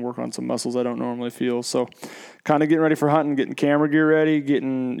and work on some muscles I don't normally feel. So kind of getting ready for hunting, getting camera gear ready,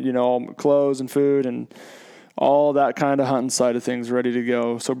 getting, all clothes and food and all that kind of hunting side of things ready to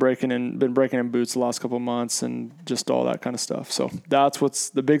go. So been breaking in boots the last couple of months and just all that kind of stuff. So that's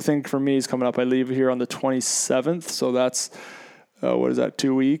what's the big thing for me is coming up. I leave here on the 27th. So that's, what is that?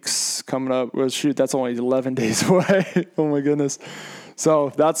 2 weeks coming up. Well, shoot, that's only 11 days away. Oh my goodness.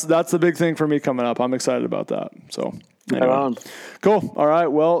 So that's the big thing for me coming up. I'm excited about that. So anyway. Cool. All right.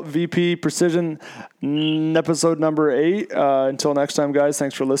 Well, VP Precision episode number 8. Until next time, guys,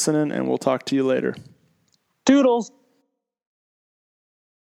 thanks for listening, and we'll talk to you later. Toodles.